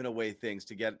have given away things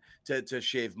to get to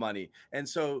shave money. And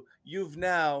so you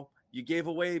gave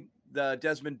away the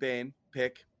Desmond Bane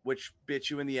pick, which bit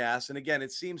you in the ass. And again,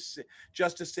 it seems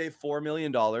just to save $4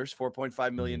 million,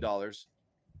 $4.5 million.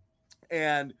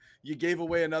 And you gave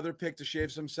away another pick to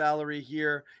shave some salary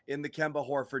here in the Kemba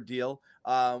Horford deal,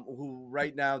 who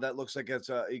right now that looks like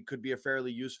it could be a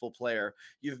fairly useful player.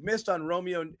 You've missed on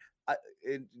Romeo.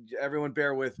 Everyone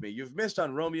bear with me. You've missed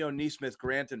on Romeo, Nesmith,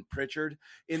 Grant, and Pritchard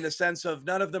in the sense of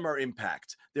none of them are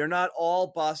impact. They're not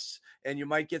all busts, and you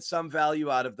might get some value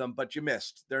out of them, but you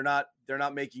missed. They're not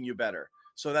making you better.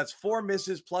 So that's 4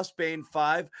 misses plus Bane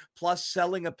 5 plus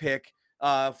selling a pick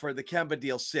for the Kemba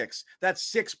deal 6. That's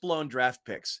 6 blown draft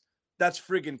picks. That's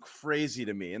friggin' crazy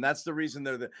to me. And that's the reason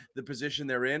they're the position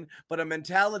they're in. But a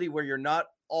mentality where you're not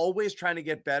always trying to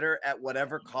get better at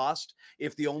whatever cost,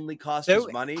 if the only cost is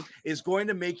money, is going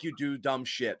to make you do dumb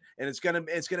shit. And it's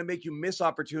gonna make you miss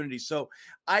opportunities. So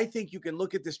I think you can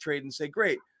look at this trade and say,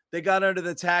 great, they got under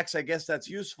the tax. I guess that's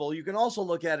useful. You can also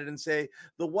look at it and say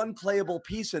the one playable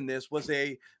piece in this was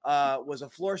a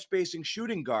floor spacing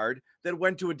shooting guard that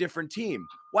went to a different team.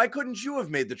 Why couldn't you have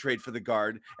made the trade for the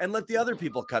guard and let the other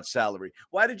people cut salary?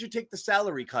 Why did you take the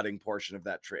salary cutting portion of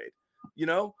that trade? You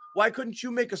know, why couldn't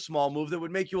you make a small move that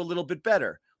would make you a little bit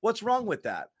better? What's wrong with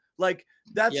that? Like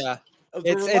that's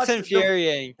it's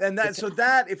infuriating. And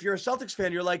that if you're a Celtics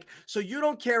fan, you're like, so you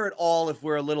don't care at all if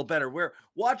we're a little better. We're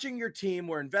watching your team,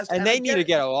 we're investing. And they need to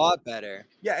get a lot better.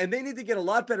 Yeah, and they need to get a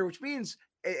lot better, which means,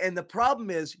 and the problem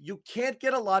is you can't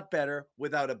get a lot better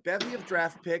without a bevy of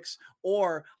draft picks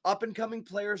or up-and-coming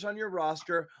players on your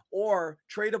roster or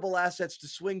tradable assets to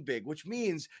swing big, which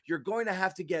means you're going to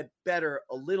have to get better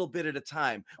a little bit at a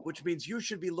time, which means you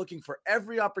should be looking for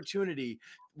every opportunity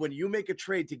when you make a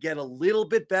trade to get a little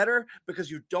bit better because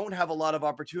you don't have a lot of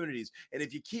opportunities. And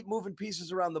if you keep moving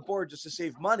pieces around the board just to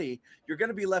save money, you're going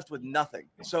to be left with nothing.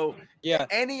 So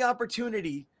any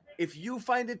opportunity, if you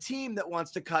find a team that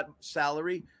wants to cut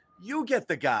salary, you get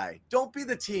the guy. Don't be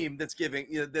the team that's giving,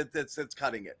 that's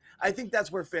cutting it. I think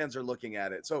that's where fans are looking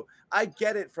at it. So I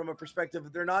get it from a perspective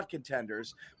that they're not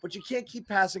contenders, but you can't keep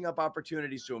passing up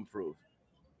opportunities to improve.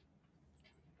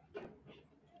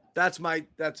 That's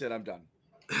it. I'm done.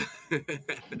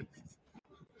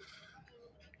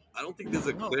 I don't think there's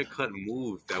a clear-cut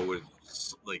move that would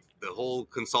like the whole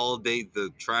consolidate the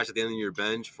trash at the end of your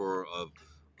bench for a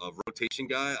rotation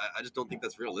guy. I just don't think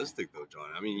that's realistic, though, John.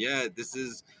 I mean, yeah, this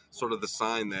is sort of the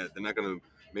sign that they're not going to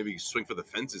maybe swing for the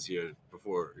fences here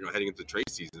before heading into trade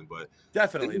season. But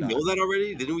definitely didn't we know that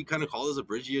already? Didn't we kind of call this a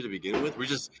bridge year to begin with? We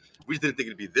just didn't think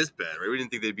it'd be this bad, right? We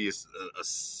didn't think they'd be a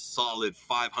solid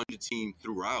 500 team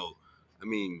throughout. I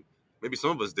mean, maybe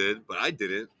some of us did, but I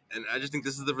didn't. And I just think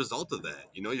this is the result of that.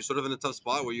 You're sort of in a tough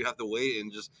spot where you have to wait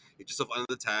and just get yourself under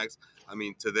the tax. I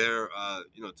mean, to their,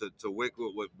 to Wick,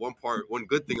 what one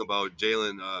good thing about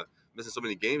Jalen missing so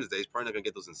many games today, he's probably not going to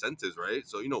get those incentives, right?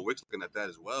 So, Wick's looking at that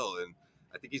as well. And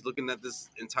I think he's looking at this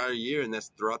entire year, and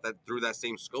that's through that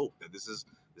same scope, that this is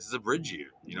a bridge year,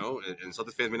 and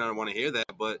Celtics fans may not want to hear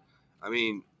that. But, I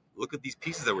mean, look at these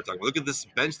pieces that we're talking about. Look at this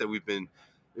bench that we've been,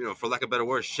 for lack of a better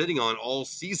word, shitting on all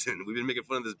season. We've been making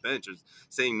fun of this bench or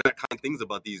saying not kind things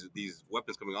about these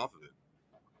weapons coming off of it.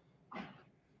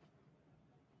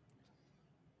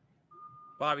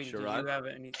 Bobby, do you have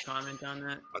any comment on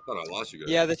that? I thought I lost you guys.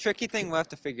 Yeah, the tricky thing we'll have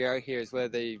to figure out here is whether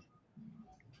they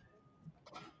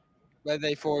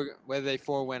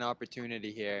forewin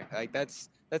opportunity here. Like that's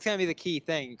gonna be the key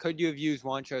thing. Could you have used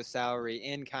Juancho's salary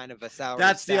in kind of a salary?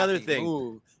 That's the other thing.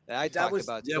 Move that I talked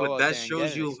about. Yeah, but that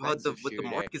shows you what the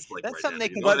market's like. That's right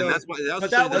something now, they can and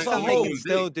still. that's something they can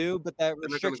still do, but that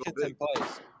restriction's in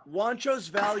place. Juancho's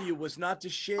value was not to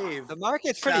shave the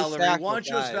market's pretty salary. stacked.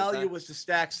 Juancho's value was to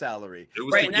stack salary. It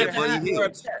was right, to and get money.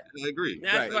 I agree.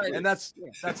 Right, and that's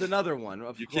another one.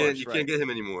 You can't get him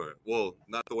anymore. Well,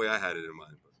 not the way I had it in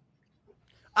mind.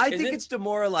 I think it's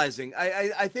demoralizing.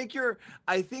 I think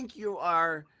you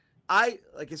are.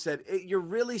 Like I said, you're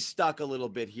really stuck a little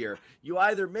bit here. You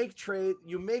either make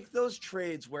those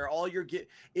trades where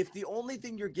if the only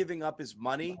thing you're giving up is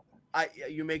money,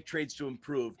 you make trades to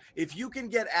improve. If you can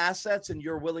get assets and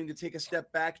you're willing to take a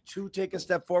step back to take a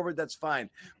step forward, that's fine.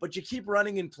 But you keep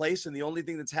running in place, and the only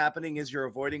thing that's happening is you're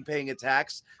avoiding paying a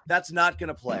tax. That's not going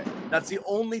to play. That's the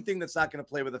only thing that's not going to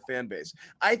play with a fan base.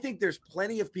 I think there's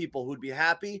plenty of people who'd be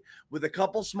happy with a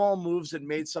couple small moves and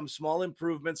made some small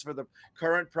improvements for the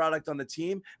current product on the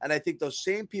team. And I think those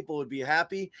same people would be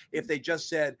happy if they just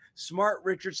said, Smart,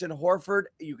 Richardson, Horford,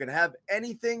 you can have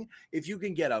anything. If you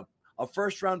can get a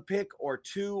first-round pick or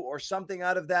two or something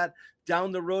out of that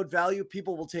down the road value,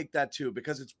 people will take that too,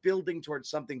 because it's building towards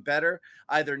something better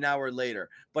either now or later.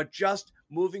 But just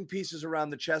moving pieces around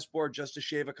the chessboard just to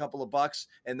shave a couple of bucks,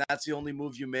 and that's the only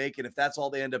move you make, and if that's all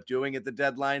they end up doing at the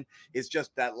deadline is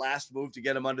just that last move to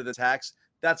get them under the tax,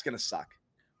 that's going to suck.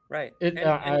 Right.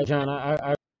 John,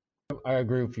 I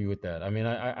agree with you with that. I mean,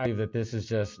 I believe that this is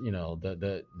just,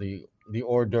 the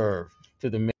hors d'oeuvre to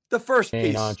the first main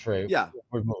piece. Entree. Yeah.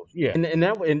 Yeah.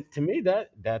 And to me,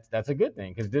 that's a good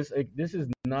thing, because this is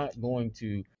not going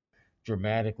to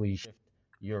dramatically shift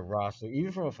your roster,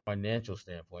 even from a financial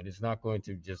standpoint. It's not going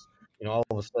to just, all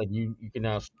of a sudden you can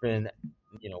now spend,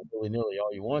 willy-nilly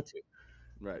all you want to.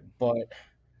 Right. But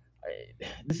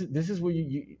this is where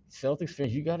you Celtics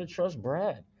fans, you got to trust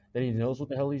Brad, that he knows what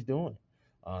the hell he's doing,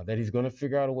 that he's going to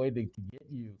figure out a way to get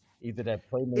you either that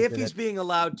playmaker, if he's being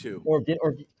allowed to,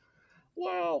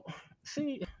 well,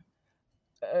 see,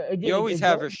 again, you always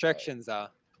have restrictions, though.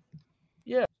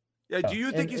 Yeah. Yeah. Do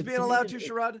you think he's being allowed to,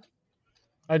 Sherrod?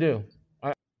 I do.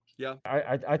 Yeah.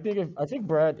 I think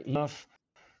Brad enough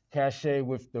cachet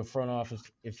with the front office.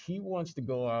 If he wants to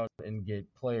go out and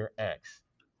get player X,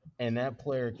 and that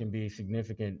player can be a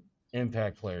significant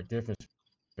impact player, difference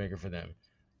maker for them,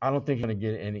 I don't think he's going to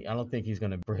get any. I don't think he's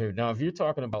going to prohibit. Now, if you're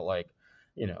talking about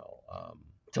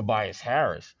Tobias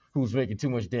Harris, who's making too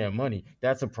much damn money,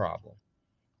 that's a problem.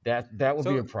 That would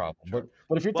be a problem. Sure.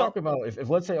 But if you're talking about if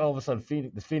let's say all of a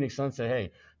sudden the Phoenix Suns say,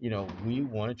 hey, we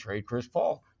want to trade Chris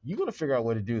Paul, you're going to figure out a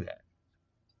way to do that,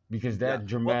 because that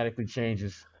dramatically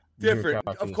changes. Different,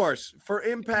 of course. For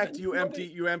impact, you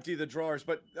empty the drawers.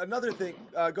 But another thing,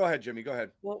 go ahead, Jimmy. Go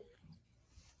ahead. Well,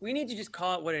 we need to just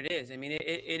call it what it is. I mean,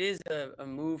 it is a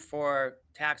move for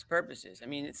tax purposes. I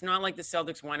mean, it's not like the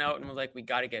Celtics went out and was like, we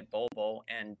got to get Bobo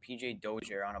and PJ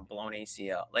Dozier on a blown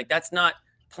ACL. Like, that's not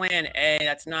plan A.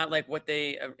 That's not like what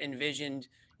they envisioned,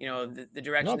 the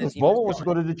direction. No, because Bobo wants to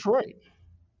go to Detroit.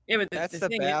 Yeah, but that's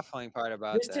the baffling part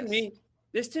about this.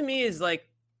 This to me is like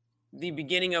the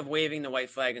beginning of waving the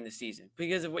white flag in the season,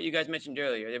 because of what you guys mentioned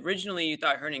earlier. Originally, you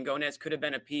thought Hernangomez could have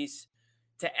been a piece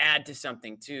to add to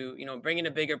something, to bring in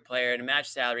a bigger player to match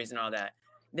salaries and all that.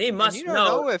 They must you don't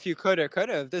know if you could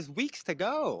have. There's weeks to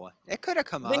go. It could have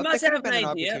come up. They must have an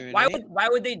idea. Why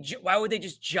would they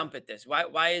just jump at this? Why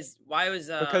was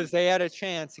because they had a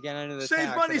chance to get under the save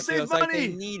tax, money, save money. Like they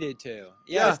needed to.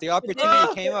 Yes, the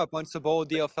opportunity came up once the Bowl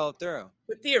deal fell through.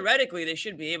 But theoretically, they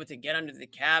should be able to get under the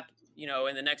cap,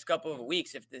 in the next couple of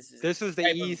weeks, if this is. This was the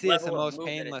easiest and most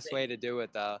painless way to do it,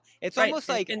 though. It's right. almost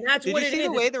like. And that's what it is.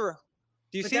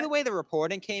 Do you see the way the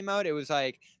reporting came out? It was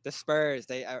like the Spurs,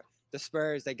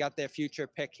 they got their future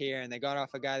pick here, and they got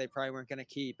off a guy they probably weren't going to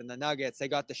keep. And the Nuggets, they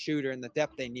got the shooter and the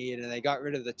depth they needed, and they got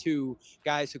rid of the two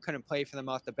guys who couldn't play for them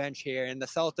off the bench here. And the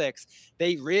Celtics,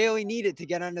 they really needed to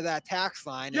get under that tax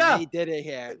line, and they did it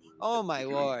here. Oh, my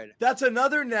Lord. That's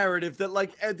another narrative that,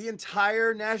 the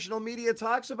entire national media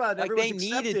talks about. Like, they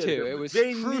needed to. It was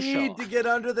crucial. Need to get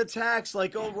under the tax.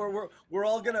 Like, we're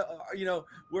all going to,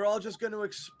 we're all just going to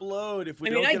explode if we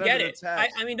don't get under the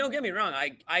tax. I mean, don't get me wrong.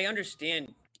 I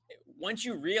understand. Once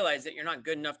you realize that you're not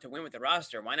good enough to win with the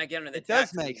roster, why not get under the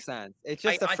tax? It does make sense. It's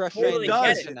just a frustrating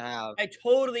position to have. I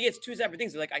totally get it's two separate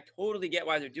things. Like, I totally get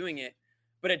why they're doing it,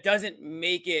 but it doesn't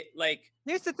make it like.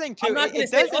 Here's the thing, too.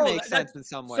 It doesn't make sense in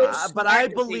some ways. But I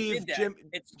believe,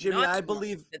 Jimmy, I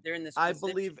believe that they're in this. I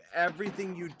believe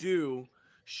everything you do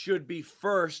should be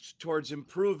first towards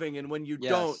improving, and when you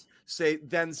don't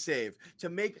then save to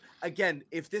make. Again,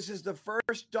 if this is the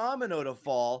first domino to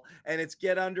fall and it's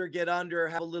get under,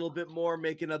 have a little bit more,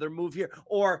 make another move here,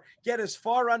 or get as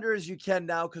far under as you can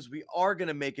now, because we are going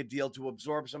to make a deal to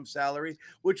absorb some salary,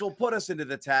 which will put us into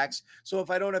the tax. So if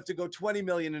I don't have to go 20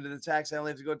 million into the tax, I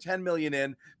only have to go 10 million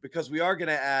in, because we are going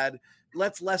to add.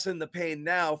 Let's lessen the pain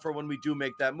now for when we do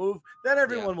make that move. Then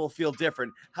everyone will feel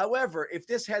different. However, if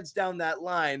this heads down that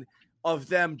line of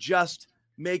them just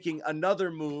making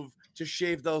another move to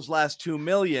shave those last 2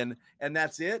 million, and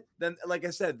that's it, then like I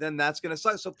said, then that's going to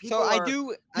suck. So people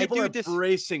are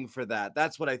bracing for that.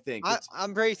 That's what I think.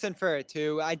 I'm bracing for it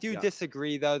too. I do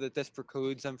disagree though that this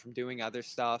precludes them from doing other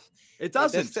stuff. It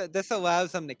doesn't. This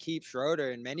allows them to keep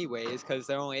Schroeder in many ways because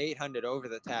they're only 800 over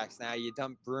the tax now. You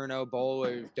dump Bruno, Bowl,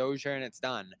 or Dozier, and it's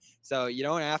done. So you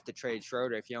don't have to trade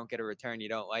Schroeder if you don't get a return you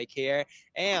don't like here,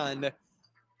 and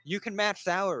you can match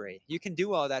salary. You can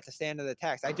do all that to stay under the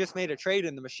tax. I just made a trade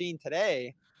in the machine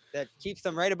today that keeps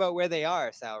them right about where they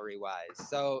are salary-wise.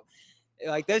 So,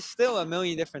 like, there's still a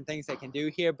million different things they can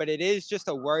do here, but it is just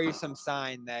a worrisome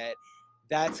sign that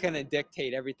that's going to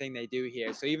dictate everything they do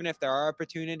here. So even if there are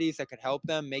opportunities that could help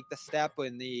them make the step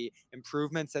in the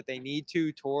improvements that they need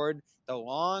to toward the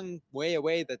long way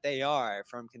away that they are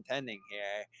from contending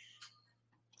here,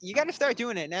 you got to start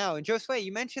doing it now. And Josue,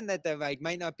 you mentioned that there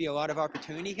might not be a lot of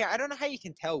opportunity here. I don't know how you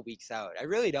can tell weeks out. I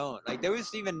really don't. Like, there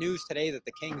was even news today that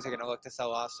the Kings are going to look to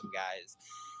sell off some guys.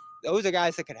 Those are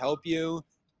guys that could help you.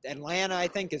 Atlanta, I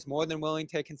think, is more than willing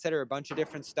to consider a bunch of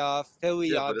different stuff.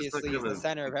 Philly, obviously, is the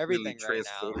center of everything right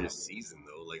now. Your season,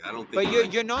 though. Like, I don't think.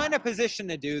 But you're not in a position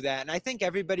to do that, and I think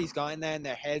everybody's gotten that in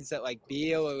their heads that like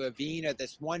Beal or Levine or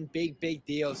this one big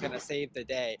deal is going to save the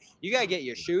day. You got to get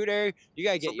your shooter. You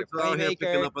got to get your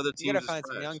playmaker. You got to find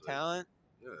some young talent.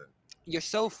 Yeah. You're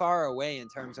so far away in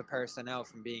terms of personnel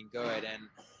from being good, and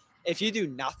if you do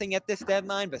nothing at this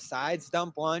deadline besides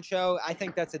dump Blancho, I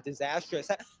think that's a disastrous.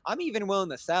 I'm even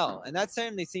willing to sell, and that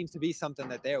certainly seems to be something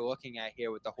that they're looking at here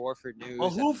with the Horford news.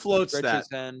 Well, who floats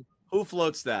Richardson. that? Who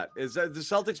floats that? Is that the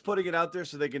Celtics putting it out there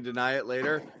so they can deny it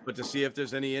later, but to see if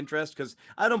there's any interest? Because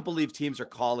I don't believe teams are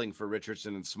calling for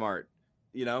Richardson and Smart.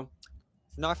 You know,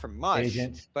 it's not for much,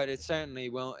 but it certainly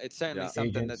will. It's certainly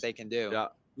something that they can do. Yeah.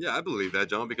 Yeah, I believe that,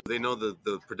 John, because they know the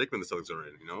predicament the Celtics are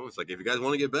in. You know, it's like if you guys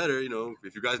want to get better, you know,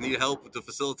 if you guys need help to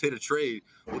facilitate a trade,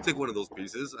 we'll take one of those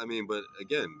pieces. I mean, but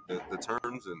again, the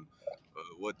terms and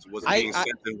what's being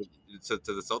sent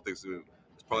to the Celtics is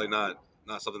probably not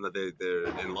something that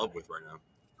they're in love with right now.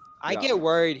 I get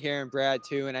worried hearing Brad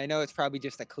too, and I know it's probably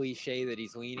just a cliche that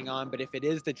he's leaning on, but if it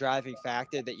is the driving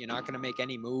factor that you're not going to make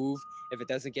any move if it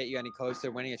doesn't get you any closer to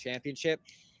winning a championship,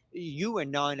 you are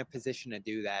not in a position to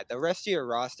do that. The rest of your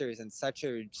roster is in such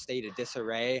a state of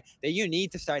disarray that you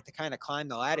need to start to kind of climb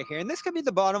the ladder here. And this could be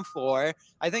the bottom floor.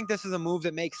 I think this is a move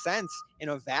that makes sense in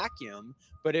a vacuum.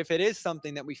 But if it is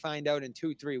something that we find out in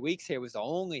 2-3 weeks here was the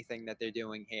only thing that they're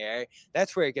doing here,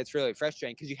 that's where it gets really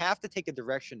frustrating because you have to take a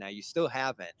direction now. You still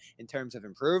haven't in terms of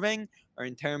improving or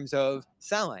in terms of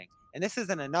selling. And this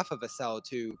isn't enough of a sell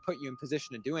to put you in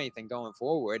position to do anything going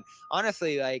forward.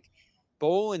 Honestly, like,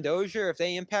 Bowl and Dozier, if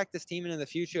they impact this team into the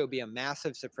future, it'll be a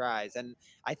massive surprise. And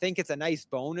I think it's a nice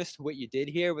bonus to what you did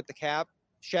here with the cap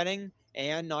shedding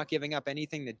and not giving up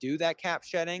anything to do that cap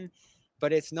shedding.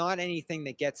 But it's not anything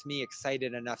that gets me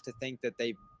excited enough to think that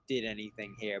they did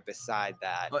anything here beside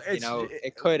that. You know,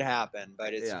 it could happen,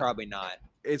 but it's probably not.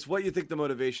 It's what you think the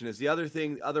motivation is. The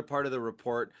other part of the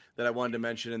report that I wanted to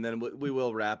mention, and then we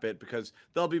will wrap it because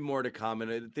there'll be more to come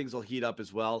and things will heat up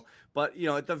as well. But, you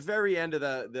know, at the very end of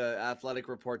the Athletic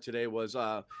report today was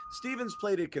Stevens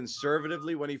played it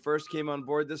conservatively when he first came on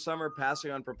board this summer,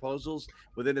 passing on proposals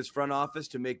within his front office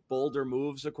to make bolder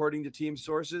moves, according to team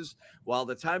sources. While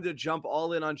the time to jump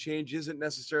all in on change isn't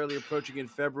necessarily approaching in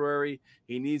February,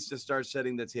 he needs to start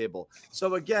setting the table.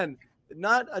 So again,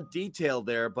 not a detail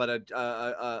there, but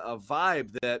a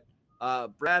vibe that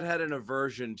Brad had an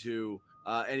aversion to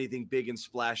anything big and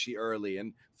splashy early.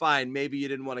 And fine, maybe you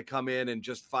didn't want to come in and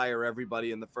just fire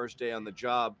everybody in the first day on the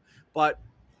job. But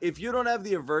if you don't have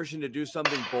the aversion to do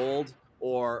something bold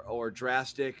or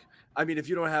drastic, I mean, if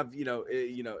you don't have,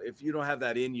 if you don't have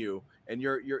that in you and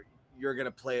you're going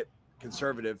to play it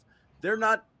conservative, there's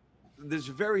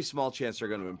a very small chance they're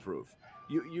going to improve.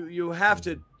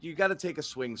 You got to take a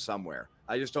swing somewhere.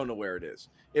 I just don't know where it is.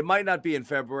 It might not be in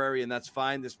February, and that's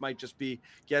fine. This might just be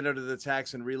get under the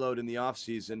tax and reload in the off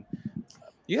season.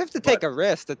 You have to take a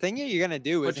risk. The thing you're going to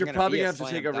do is, but you're probably going to have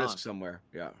to take a risk somewhere.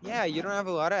 Yeah. You don't have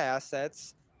a lot of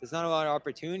assets. There's not a lot of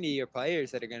opportunity or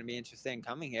players that are going to be interested in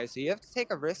coming here. So you have to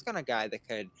take a risk on a guy that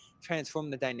could transform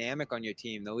the dynamic on your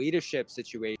team, the leadership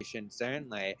situation,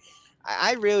 certainly.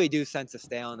 I really do sense a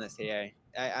staleness here.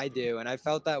 I do, and I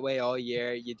felt that way all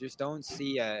year. You just don't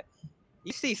see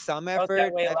you see some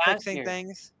effort at fixing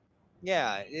things.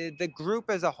 Yeah, the group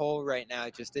as a whole right now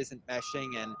just isn't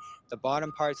meshing, and the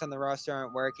bottom parts on the roster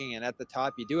aren't working, and at the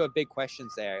top, you do have big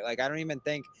questions there. Like, I don't even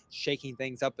think shaking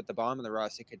things up at the bottom of the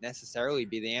roster could necessarily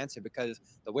be the answer because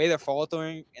the way they're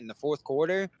faltering in the fourth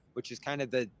quarter, which is kind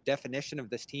of the definition of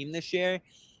this team this year,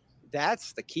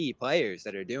 that's the key players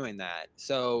that are doing that.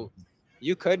 So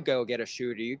you could go get a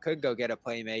shooter, you could go get a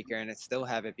playmaker, and it still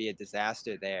have it be a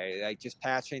disaster there. Like, just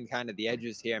patching kind of the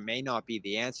edges here may not be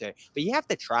the answer, but you have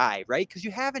to try, right? Because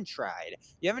you haven't tried.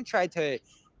 You haven't tried to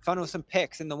funnel some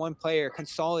picks in the one player,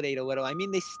 consolidate a little. I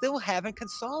mean, they still haven't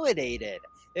consolidated.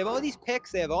 They have all these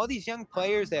picks. They have all these young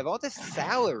players. They have all this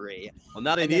salary. Well,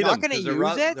 now they need them because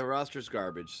their roster's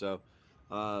garbage. So,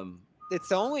 it's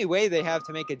the only way they have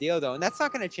to make a deal, though, and that's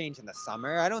not going to change in the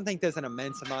summer. I don't think there's an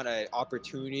immense amount of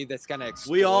opportunity that's going to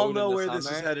explode. We all know where summer.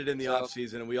 This is headed in the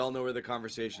offseason, and we all know where the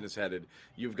conversation is headed.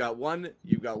 You've got one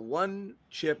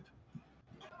chip,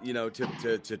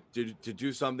 to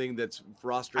do something that's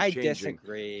roster changing. I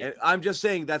disagree. And I'm just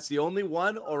saying that's the only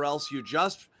one, or else you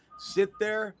just sit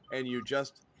there and you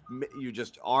just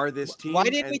are this team. Why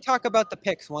didn't we talk about the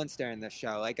picks once during this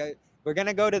show? Like, we're going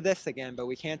to go to this again, but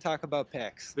we can't talk about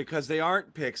picks. Because they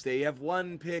aren't picks. They have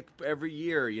one pick every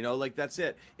year, that's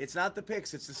it. It's not the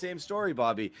picks. It's the same story,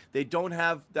 Bobby. They don't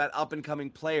have that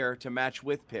up-and-coming player to match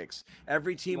with picks.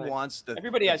 Every team wants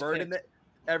Everybody has bird picks. in the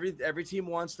every team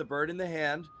wants the bird in the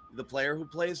hand, the player who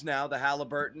plays now, the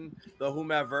Halliburton, the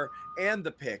whomever, and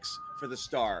the picks for the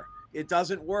star. It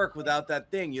doesn't work without that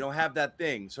thing. You don't have that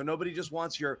thing. So nobody just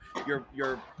wants your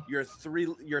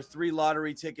three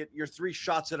lottery ticket, your 3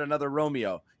 shots at another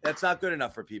Romeo. That's not good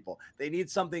enough for people. They need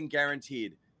something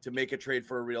guaranteed to make a trade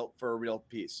for a real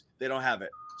piece. They don't have it.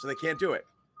 So they can't do it.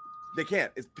 They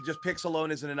can't. It's just picks alone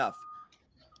isn't enough.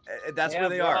 That's where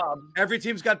they are. Every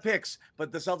team's got picks,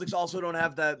 but the Celtics also don't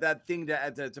have that thing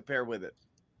to pair with it.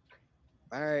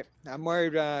 All right, I'm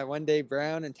worried one day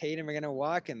Brown and Tatum are gonna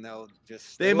walk and they'll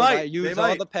just use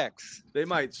all the picks. They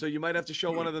might. So you might have to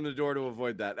show one of them the door to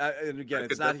avoid that. And again,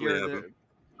 it's not here.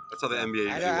 That's how the NBA.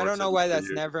 I don't know why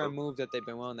that's never a move that they've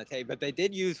been willing to take, but they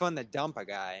did use one to dump a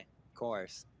guy. Of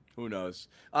course. Who knows?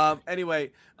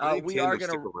 Anyway, we are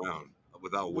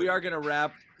gonna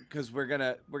wrap because we're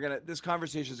gonna this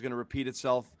conversation is gonna repeat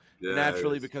itself.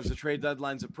 Naturally, because the trade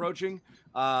deadline's approaching.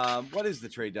 What is the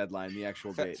trade deadline, the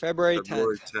actual date? February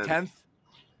 10th.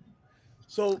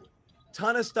 So,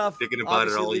 ton of stuff. Thinking about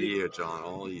it all year, John,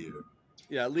 all year.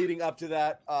 Yeah, leading up to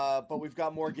that. But we've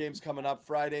got more games coming up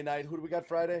Friday night. Who do we got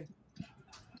Friday?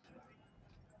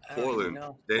 Portland.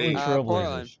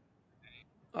 Portland.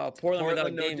 Portland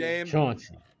without no Dame.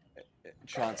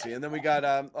 Chauncey. And then we got,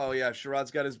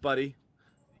 Sherrod's got his buddy.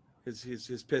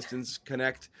 His Pistons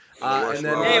connect. And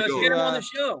then let's get him on the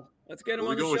show. Let's get him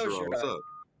on the show. Sherrod? What's up?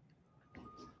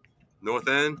 North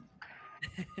End?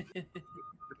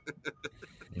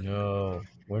 No,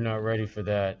 we're not ready for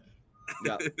that.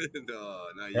 Yeah. No,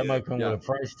 not that might come with a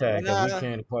price tag that we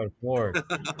can't quite afford.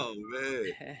 Oh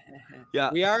man.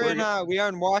 Yeah. We are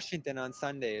in Washington on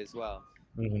Sunday as well.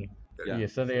 Mm-hmm. Yeah,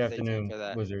 Sunday afternoon,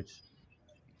 Wizards.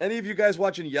 Any of you guys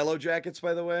watching Yellow Jackets,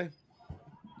 by the way?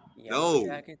 No,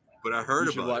 but I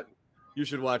heard about it. You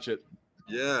should watch it.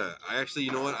 Yeah, I actually,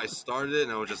 you know what? I started it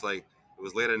and I was just like, it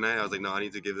was late at night. I was like, no, I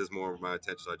need to give this more of my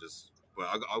attention. So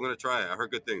I'm gonna try it. I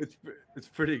heard good things. It's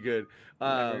pretty good.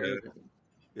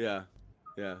 Yeah,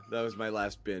 that was my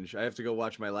last binge. I have to go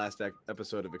watch my last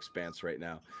episode of Expanse right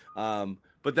now.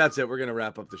 But that's it. We're gonna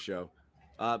wrap up the show.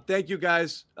 Thank you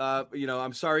guys.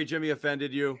 I'm sorry Jimmy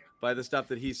offended you by the stuff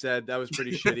that he said. That was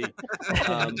pretty shitty.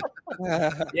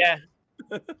 Yeah.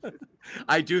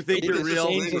 I do think you're real.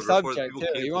 Change the subject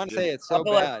too. You want to say it's so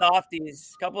bad.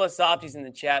 Couple of softies in the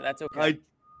chat. That's okay.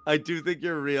 I do think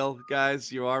you're real,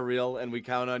 guys. You are real, and we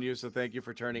count on you. So thank you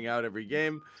for turning out every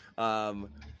game.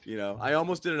 I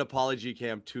almost did an apology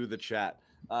cam to the chat.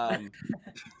 But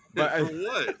for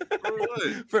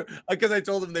what? Because I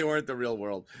told them they weren't the real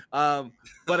world.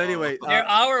 But anyway, they're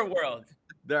our world.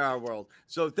 They're our world.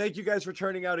 So thank you guys for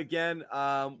turning out again.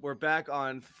 We're back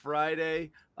on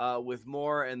Friday with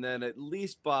more, and then at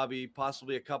least Bobby,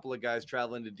 possibly a couple of guys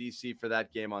traveling to DC for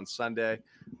that game on Sunday.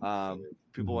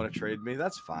 People want to trade me.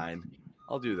 That's fine.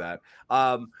 I'll do that.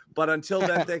 But until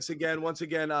then, thanks again. Once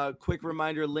again, quick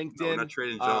reminder, LinkedIn. No, we're not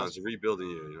trading John. It's a rebuilding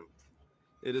year.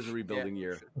 It is a rebuilding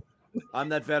year. I'm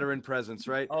that veteran presence,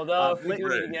 right? Although,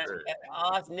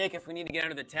 I'll ask Nick if we need to get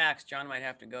under the tax. John might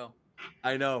have to go.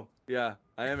 I know. Yeah,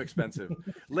 I am expensive.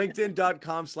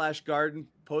 LinkedIn.com/garden.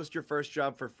 Post your first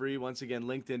job for free. Once again,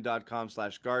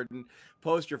 LinkedIn.com/garden.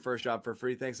 Post your first job for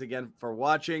free. Thanks again for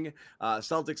watching.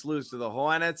 Celtics lose to the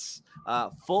Hornets.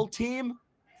 Full team,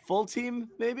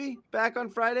 maybe back on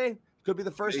Friday. Could be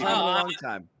the first time in a long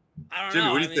time. I don't Jimmy,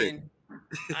 know. what do you think?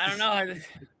 I don't know.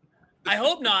 I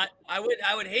hope not. I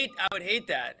would hate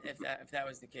that if that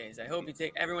was the case. I hope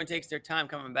everyone takes their time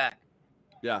coming back.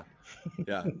 Yeah.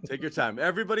 Take your time.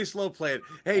 Everybody slow play it.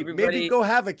 Hey, maybe go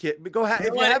have a kid. If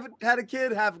you haven't had a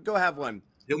kid, go have one.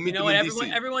 He'll meet what?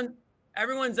 Everyone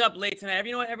Everyone's up late tonight.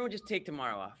 You know what? Everyone just take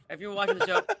tomorrow off. If you're watching the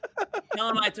show, tell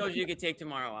them I told you could take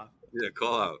tomorrow off. Yeah,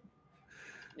 call out.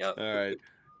 Yep. All right.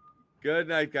 Good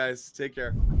night, guys. Take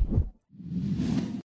care.